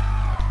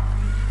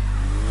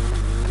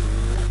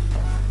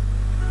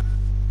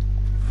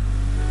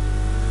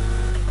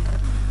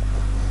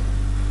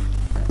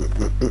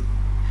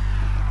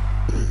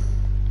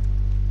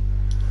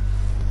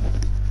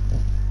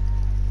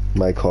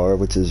 My car,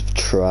 which is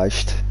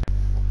trashed.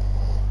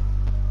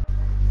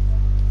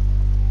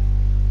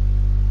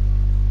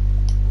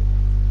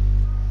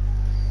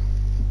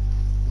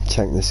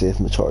 Checking to see if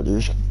my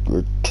chargers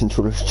or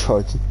controller's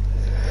charging.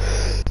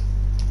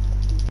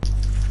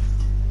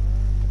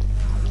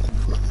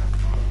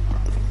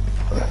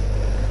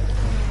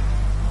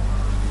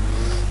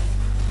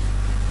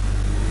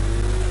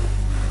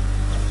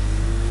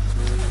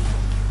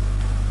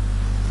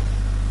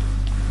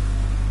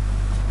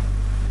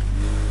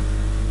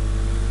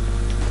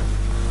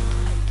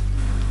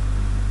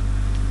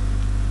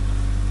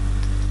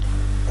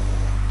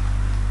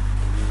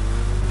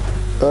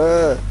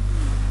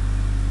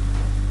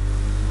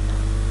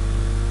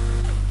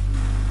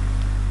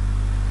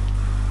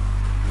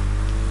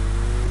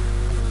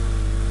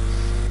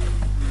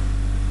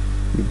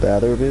 You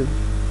better be.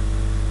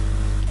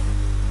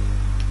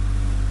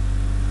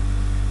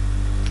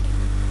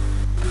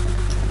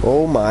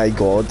 Oh my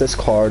god, this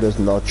car does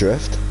not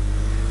drift.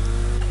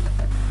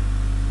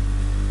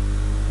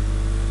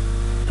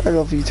 I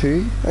love you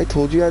too. I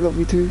told you I love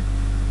you too.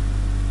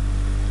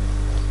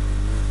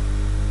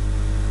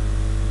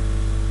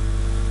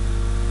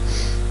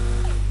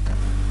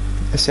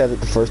 I said it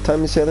the first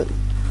time you said it.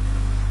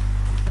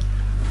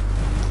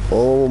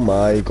 Oh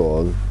my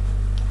god.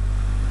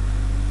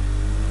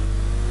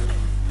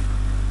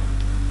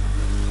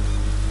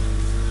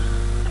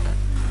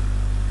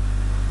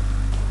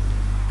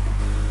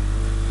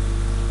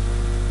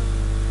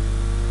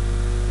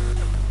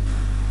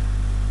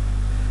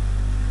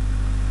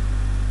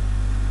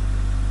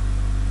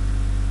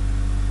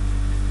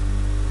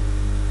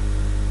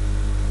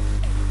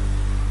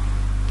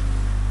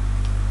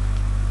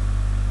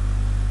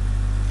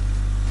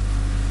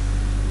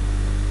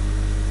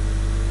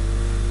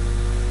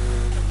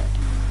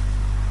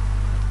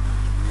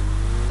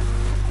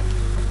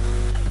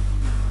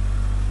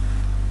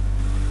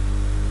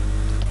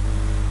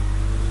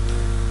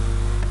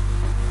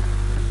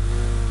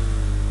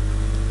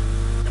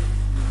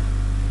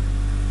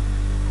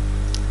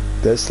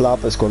 This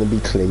lap is going to be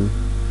clean.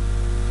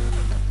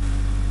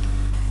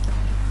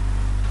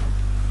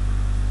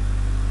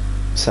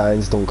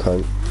 Signs don't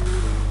count.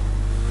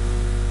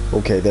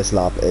 Okay, this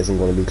lap isn't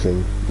going to be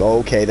clean.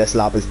 Okay, this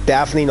lap is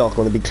definitely not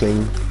going to be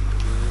clean.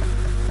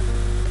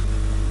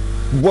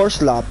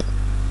 Worst lap.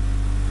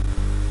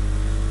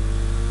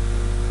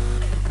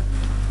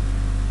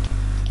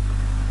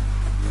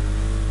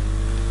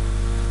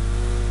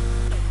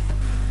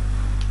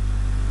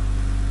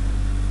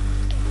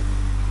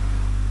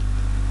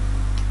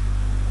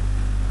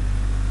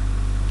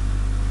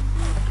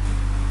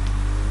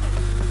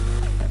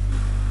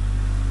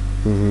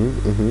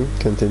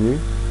 Continue.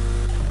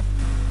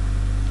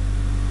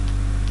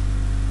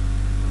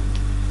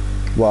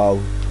 Wow.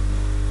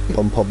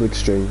 On public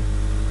stream.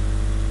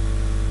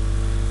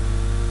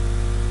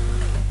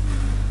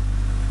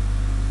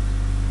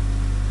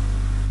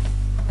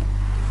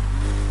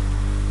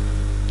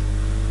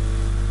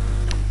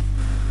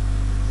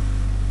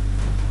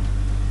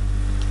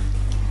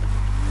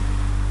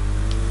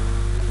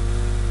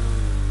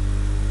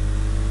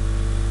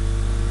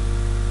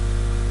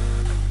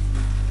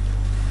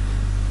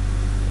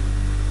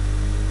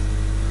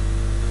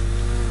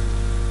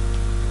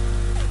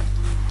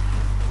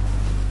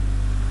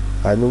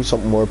 I know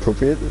something more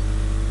appropriate,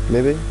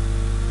 maybe.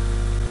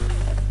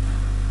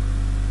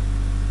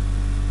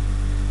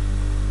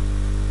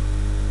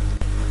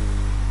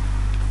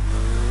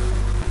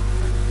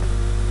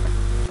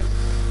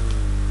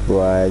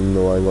 Well, I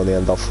know I'm gonna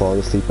end up falling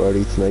asleep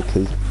early tonight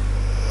because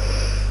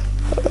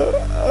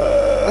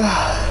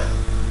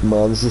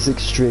man's just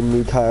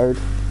extremely tired.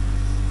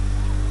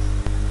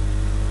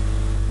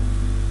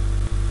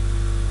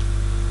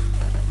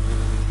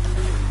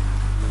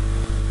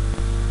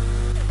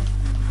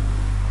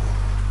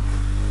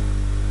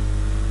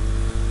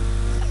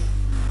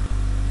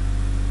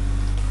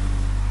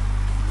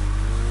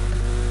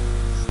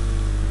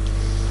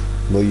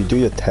 Well, you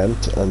do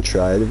attempt and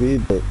try to be,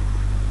 but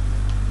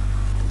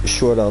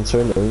short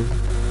answer, no.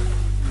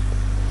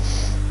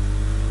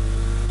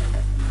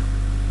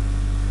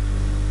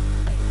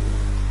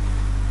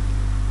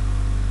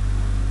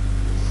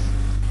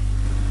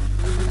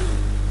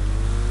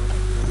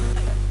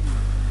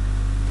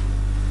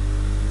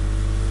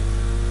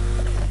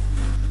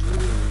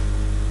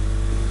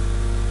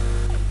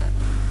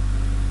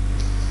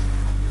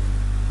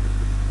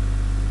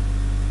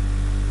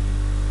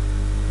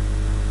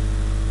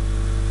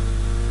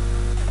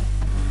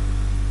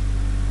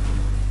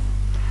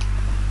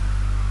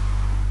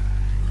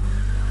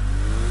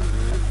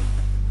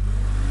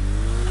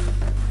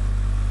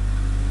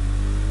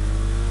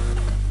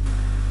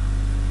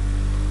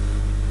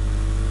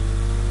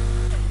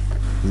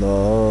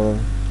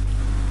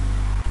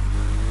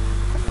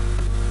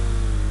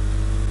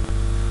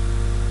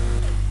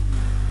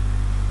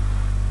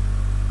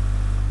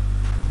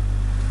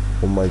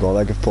 Oh my god,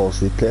 I could fall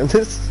asleep playing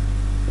this.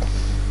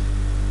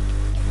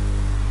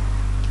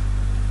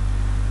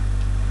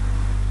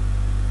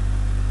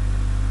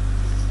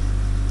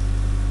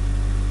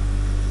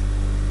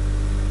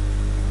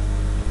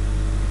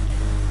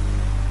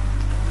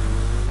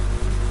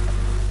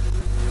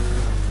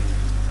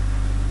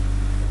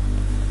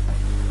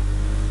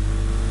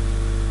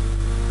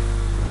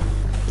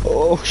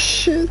 Oh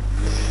shit.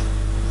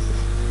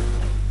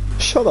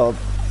 Shut up.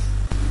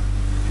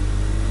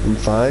 I'm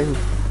fine.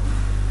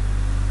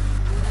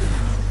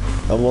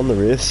 I won the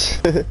race.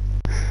 I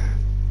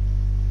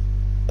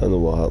don't know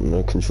what happened,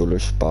 the controller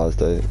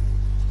spazzed out.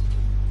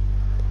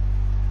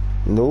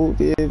 No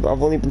babe,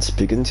 I've only been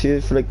speaking to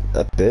you for like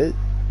a bit.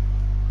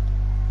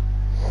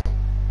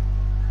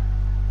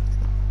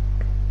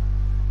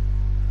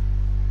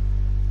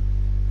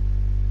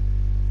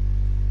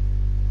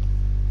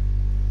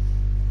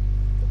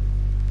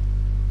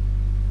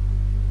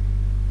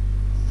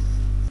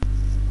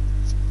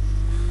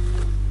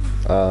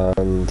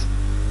 And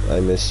I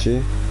missed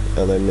you,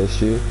 and I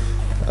miss you,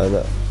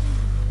 and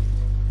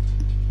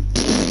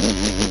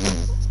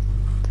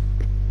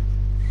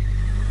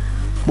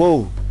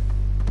whoa!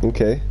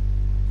 Okay.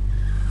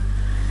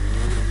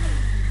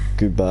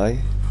 Goodbye.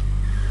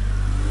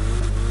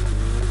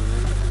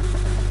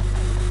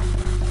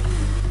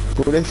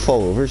 Bro, they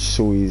fall over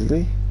so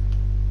easily.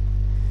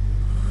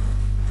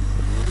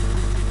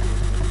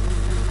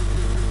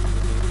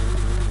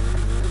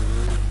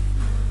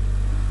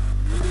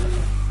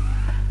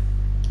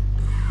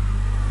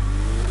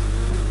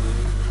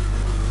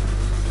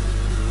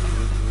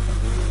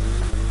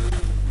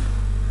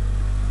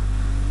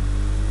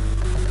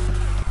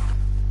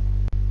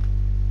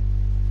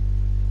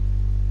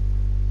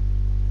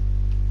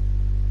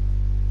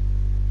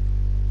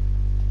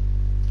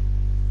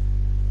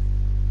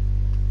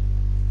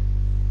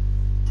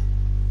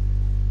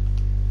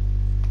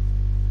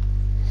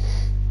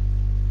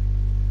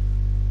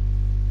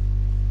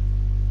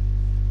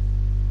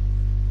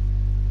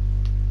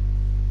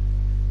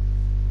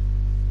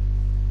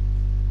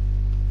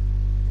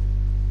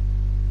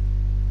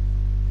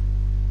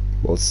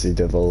 What's the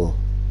devil?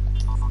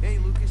 Hey,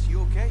 Lucas, you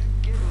okay?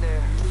 Getting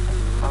there.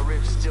 My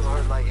ribs still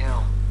hurt like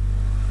hell.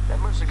 That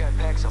Mercer guy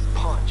packs a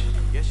punch.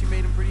 Guess you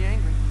made him pretty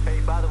angry.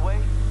 Hey, by the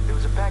way, there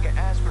was a pack of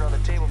aspirin on the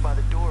table by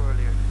the door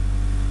earlier.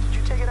 Did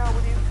you take it out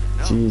with you?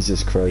 No.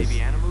 Jesus Christ.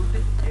 Maybe Anna moved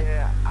it?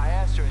 Yeah, I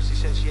asked her and she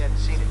said she hadn't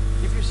seen it.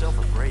 Give yourself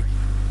a break.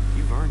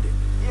 You've earned it.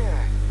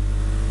 Yeah.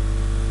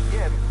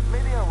 Yeah,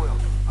 maybe I will.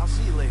 I'll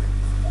see you later.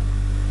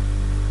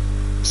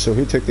 So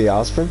who took the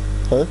aspirin?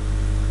 Huh?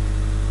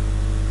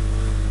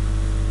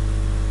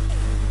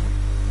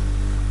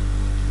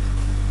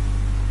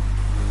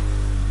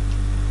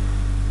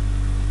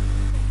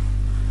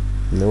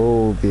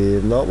 No,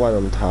 babe, not while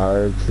I'm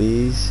tired,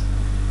 please.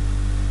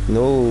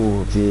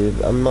 No, babe,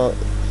 I'm not.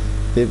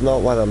 Babe,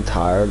 not while I'm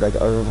tired. Like,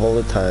 out of all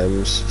the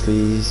times,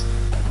 please.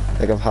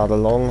 Like, I've had a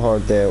long,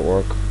 hard day at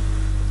work.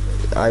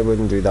 I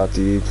wouldn't do that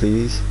to you,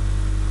 please.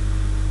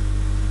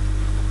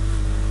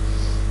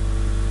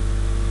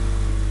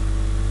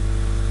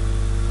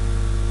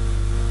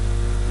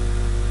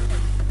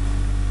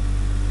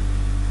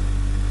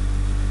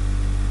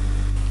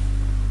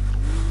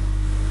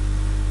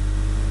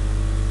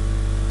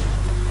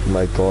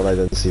 My god, I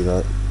didn't see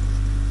that.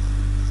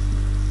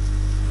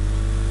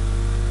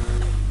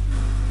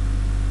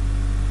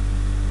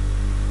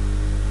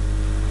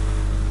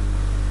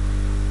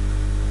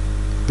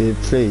 Babe,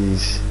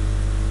 please.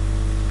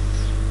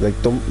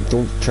 Like,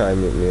 don't try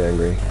and make me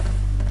angry.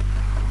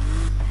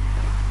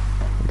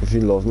 Like, if you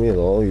love me at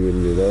all, you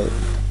wouldn't do that.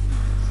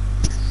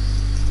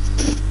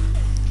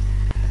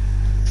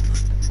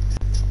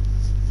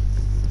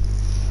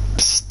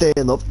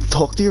 Stand up,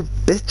 talk to your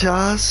bitch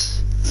ass.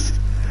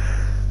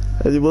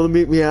 And you wanna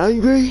make me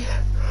angry?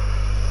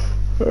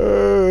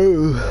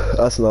 Oh,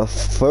 that's not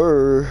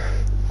fair.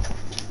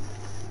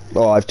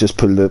 Oh, I just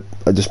pulled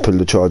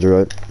the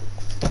charger out.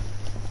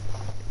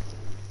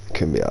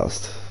 Couldn't be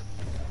asked.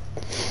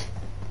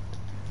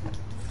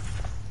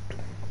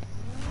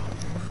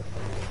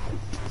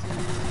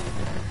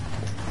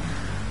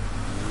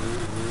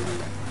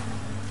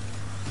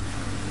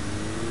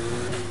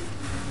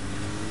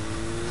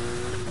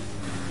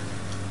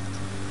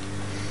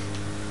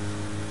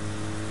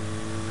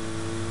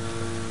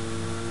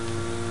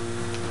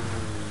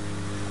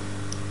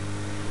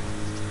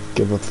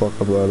 Give a fuck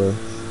about it.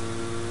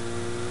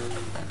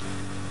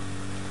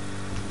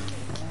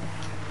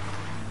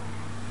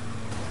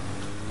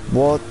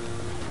 What?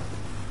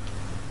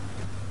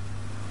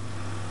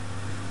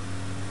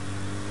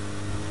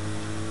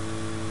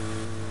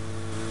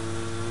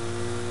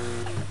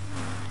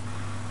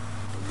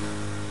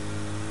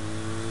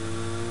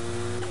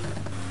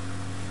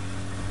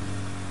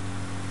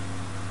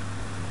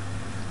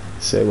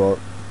 Say what?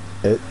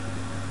 It?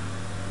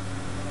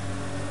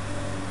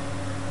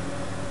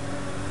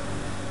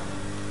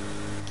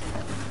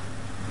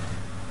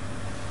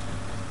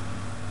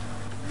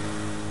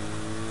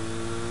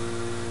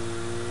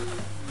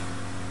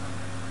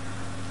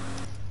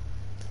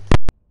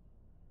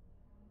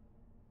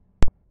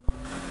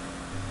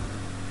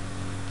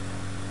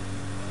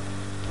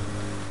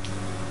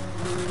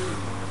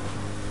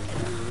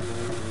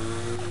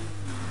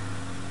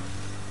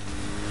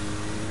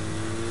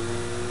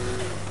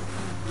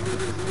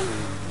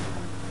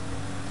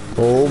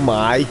 Oh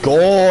my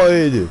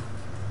god!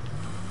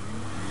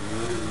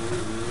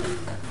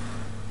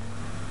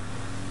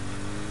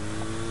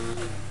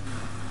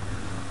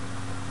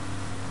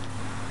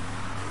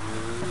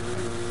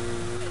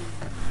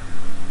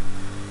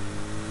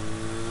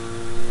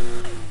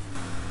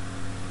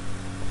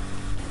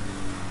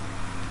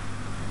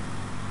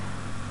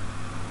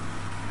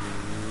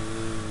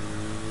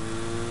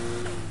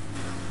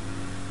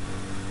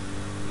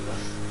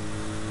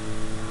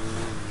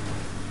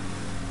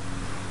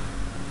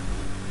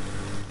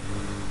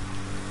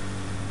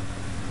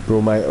 Bro,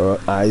 my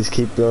eyes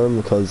keep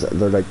blurring because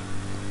they're like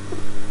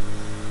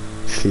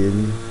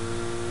fading.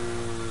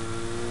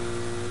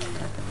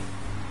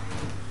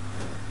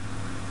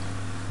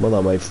 What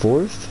am I,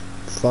 fourth?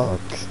 Fuck.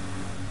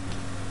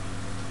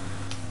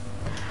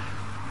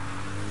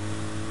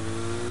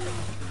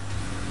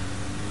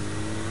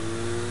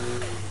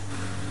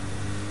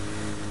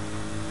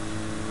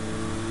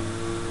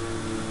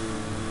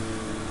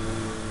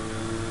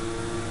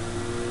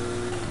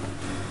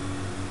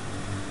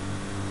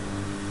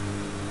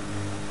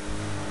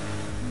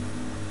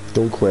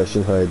 Don't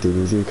question how I do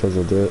with you, because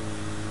I'll do it.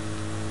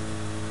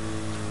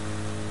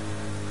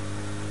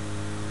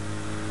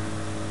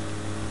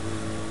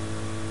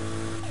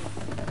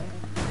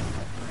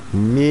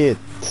 Mate.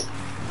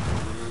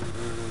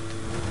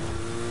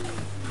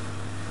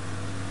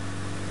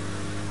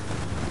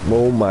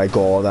 Oh my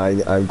god,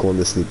 I'm going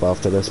to sleep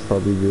after this,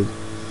 probably good.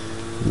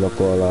 I'm not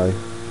gonna lie.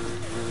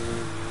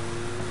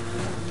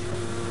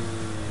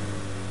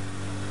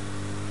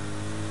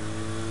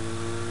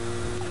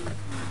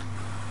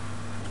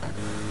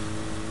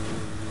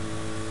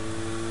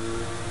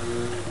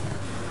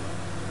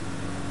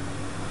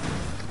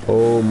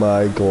 Oh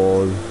my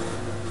god.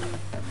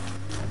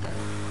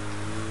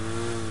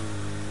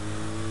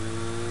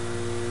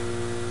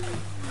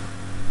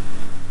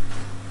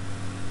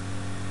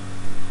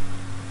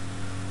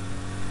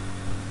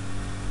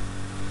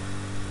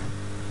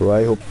 Well,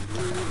 I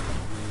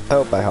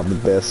hope I have the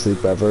best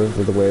sleep ever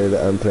with the way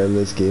that I'm playing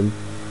this game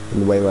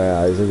and the way my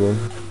eyes are going.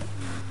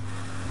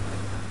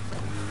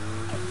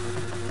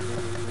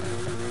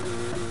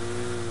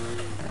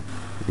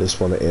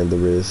 Just want to end the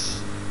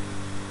race,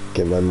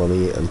 get my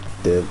money and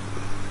dip.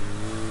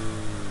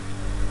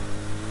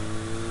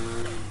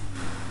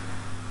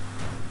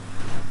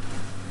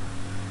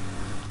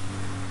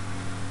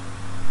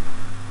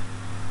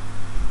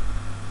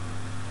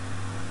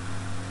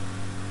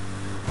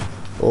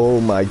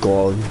 Oh my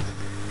god.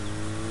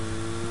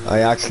 I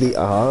actually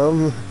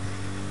am.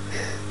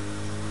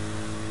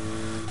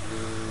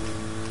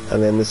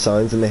 And then the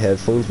sounds in the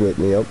headphones wake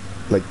me up,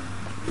 like,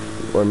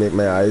 or make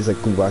my eyes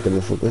like go back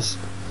into focus.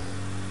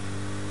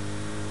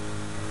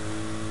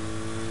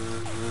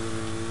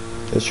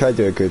 Let's try to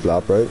do a good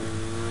lap, right?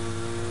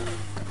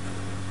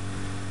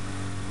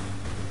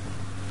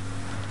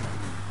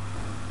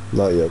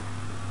 Not yet.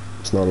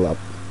 It's not a lap.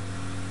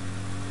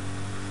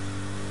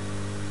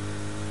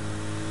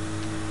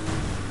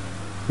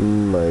 Oh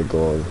my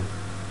god.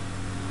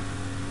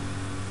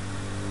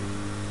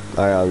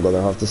 I am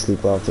gonna have to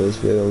sleep after this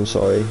video, I'm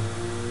sorry.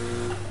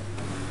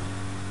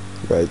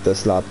 Right,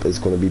 this lap is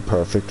gonna be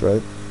perfect,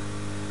 right?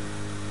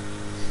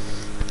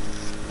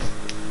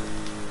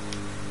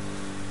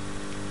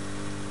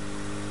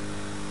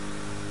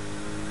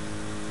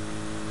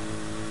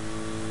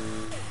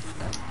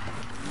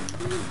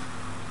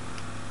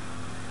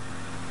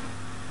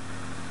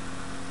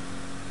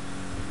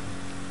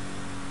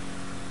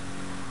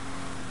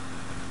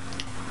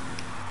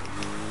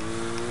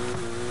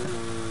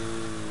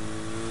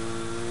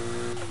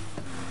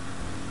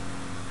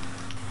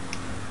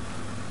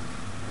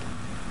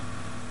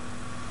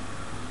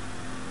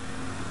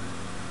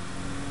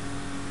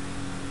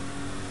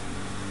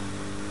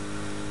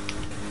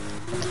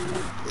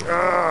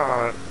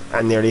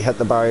 I nearly hit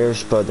the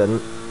barriers, but I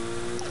didn't.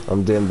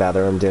 I'm doing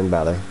better, I'm doing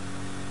better.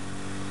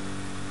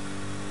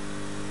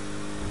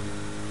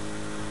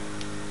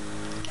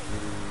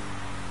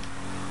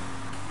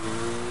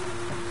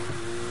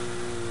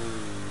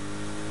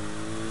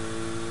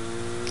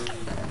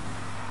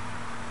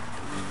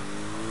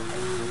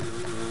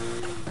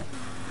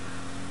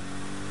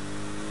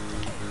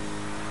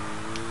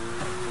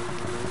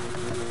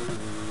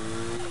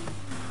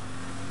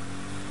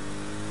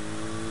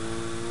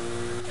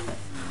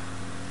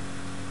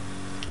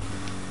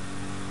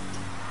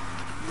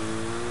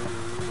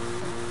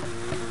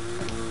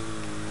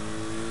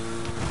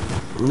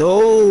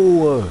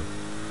 No!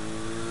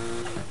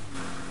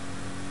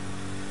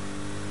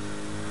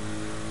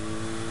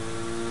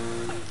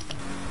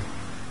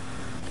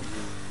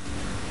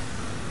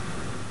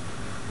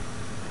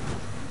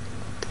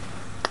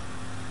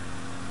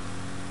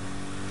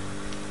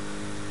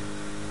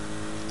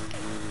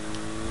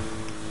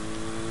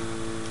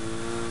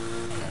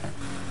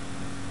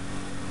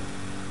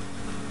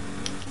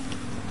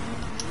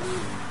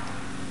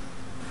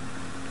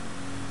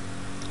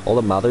 All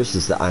that matters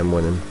is that I'm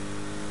winning.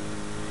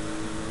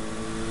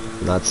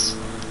 That's...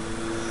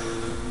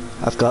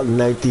 I've got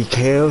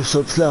 90k of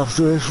subs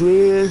after this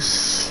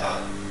race.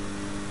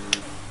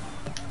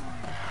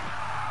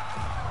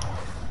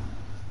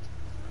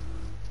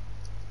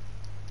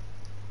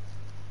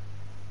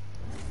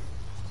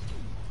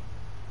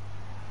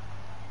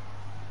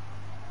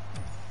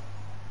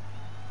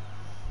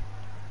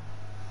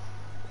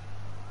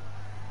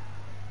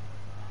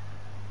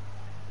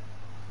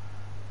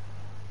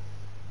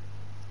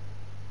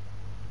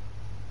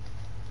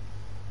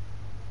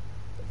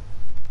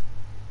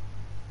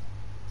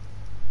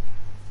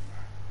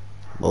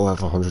 Oh, I have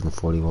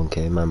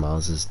 141k. My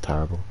mouse is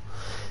terrible.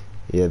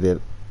 Yeah, babe.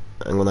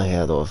 I'm gonna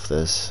head off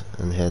this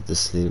and head to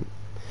sleep.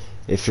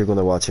 If you're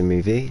gonna watch a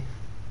movie,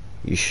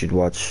 you should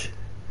watch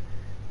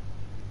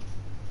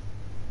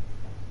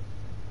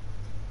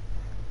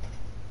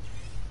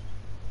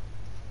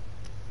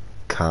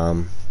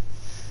Calm.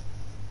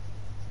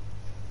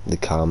 The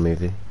Calm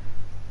movie.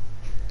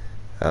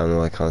 I don't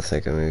know, I can't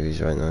think of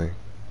movies right now.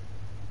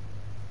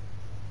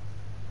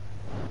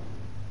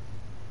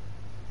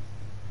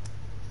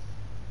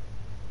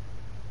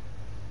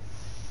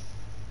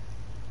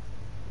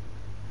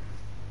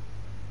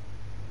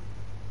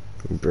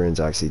 My brain's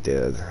actually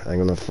dead. I'm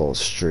gonna fall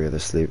straight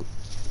asleep.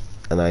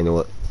 And I know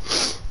it.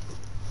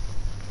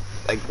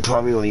 I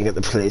probably when you get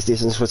the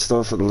PlayStation switched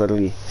off, it'll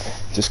literally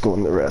just go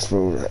in the rest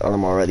room and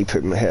I'm already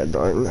putting my head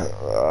down.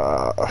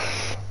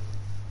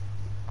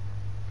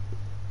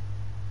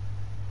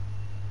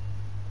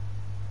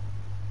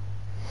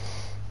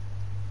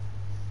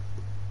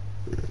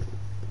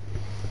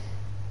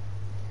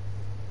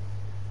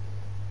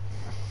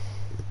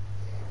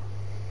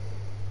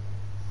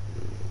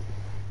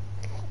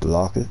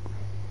 Block it.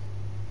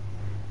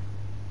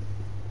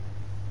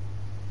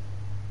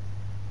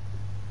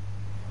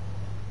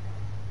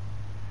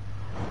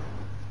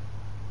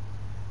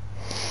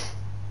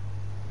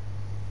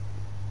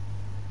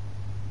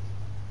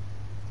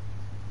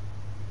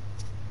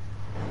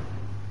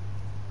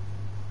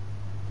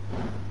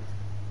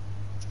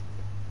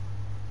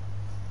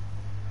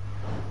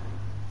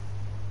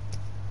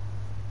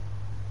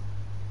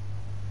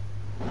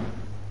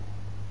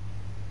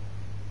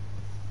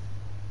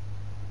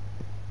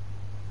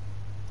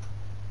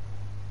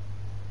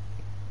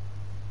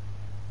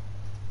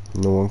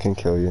 No one can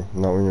kill you,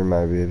 not when you're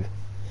my baby.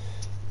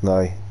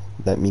 Now,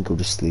 let me go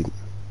to sleep.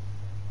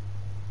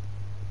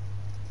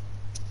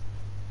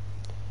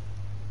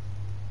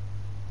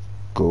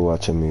 Go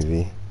watch a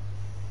movie.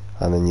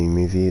 And a new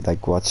movie,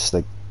 like watch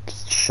like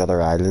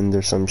Shutter Island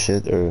or some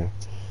shit, or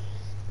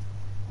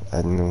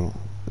I don't know,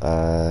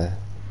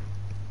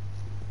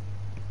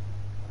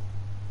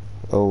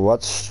 oh,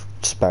 watch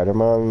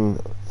Spider-Man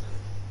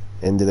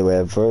Into the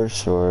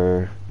Webverse,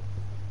 or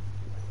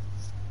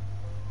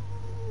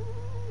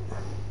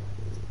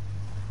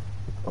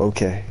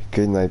okay,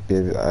 good night,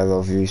 baby. I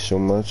love you so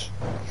much.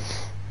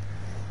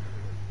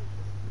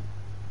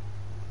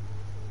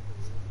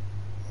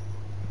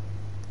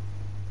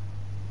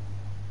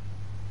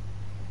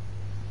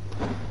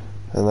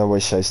 And I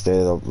wish I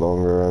stayed up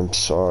longer. I'm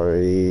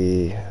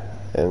sorry.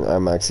 And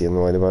I'm actually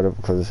annoyed about it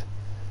because,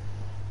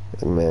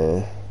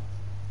 man,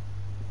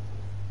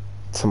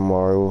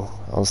 tomorrow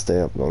I'll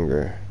stay up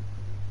longer.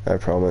 I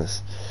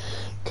promise.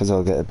 Because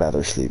I'll get a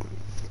better sleep.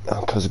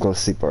 Because I'm going to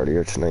sleep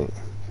earlier tonight.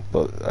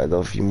 But I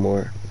love you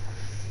more.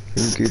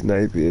 And good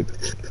night, babe.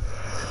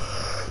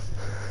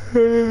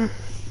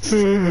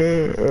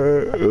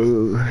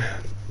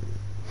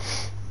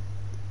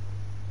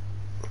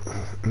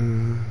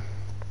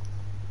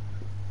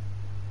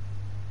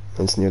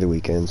 It's near the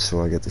weekend,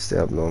 so I get to stay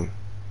up long.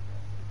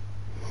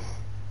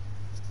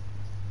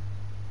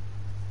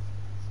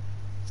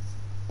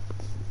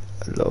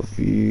 I love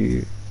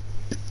you.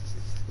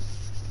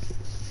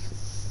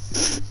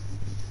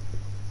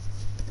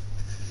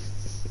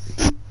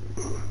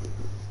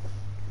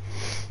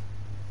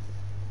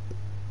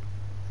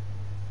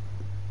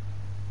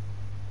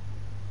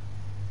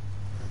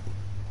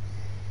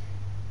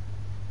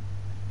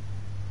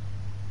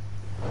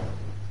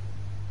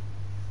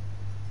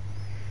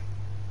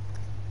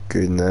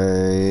 Good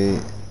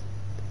night.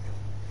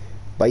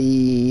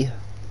 Bye.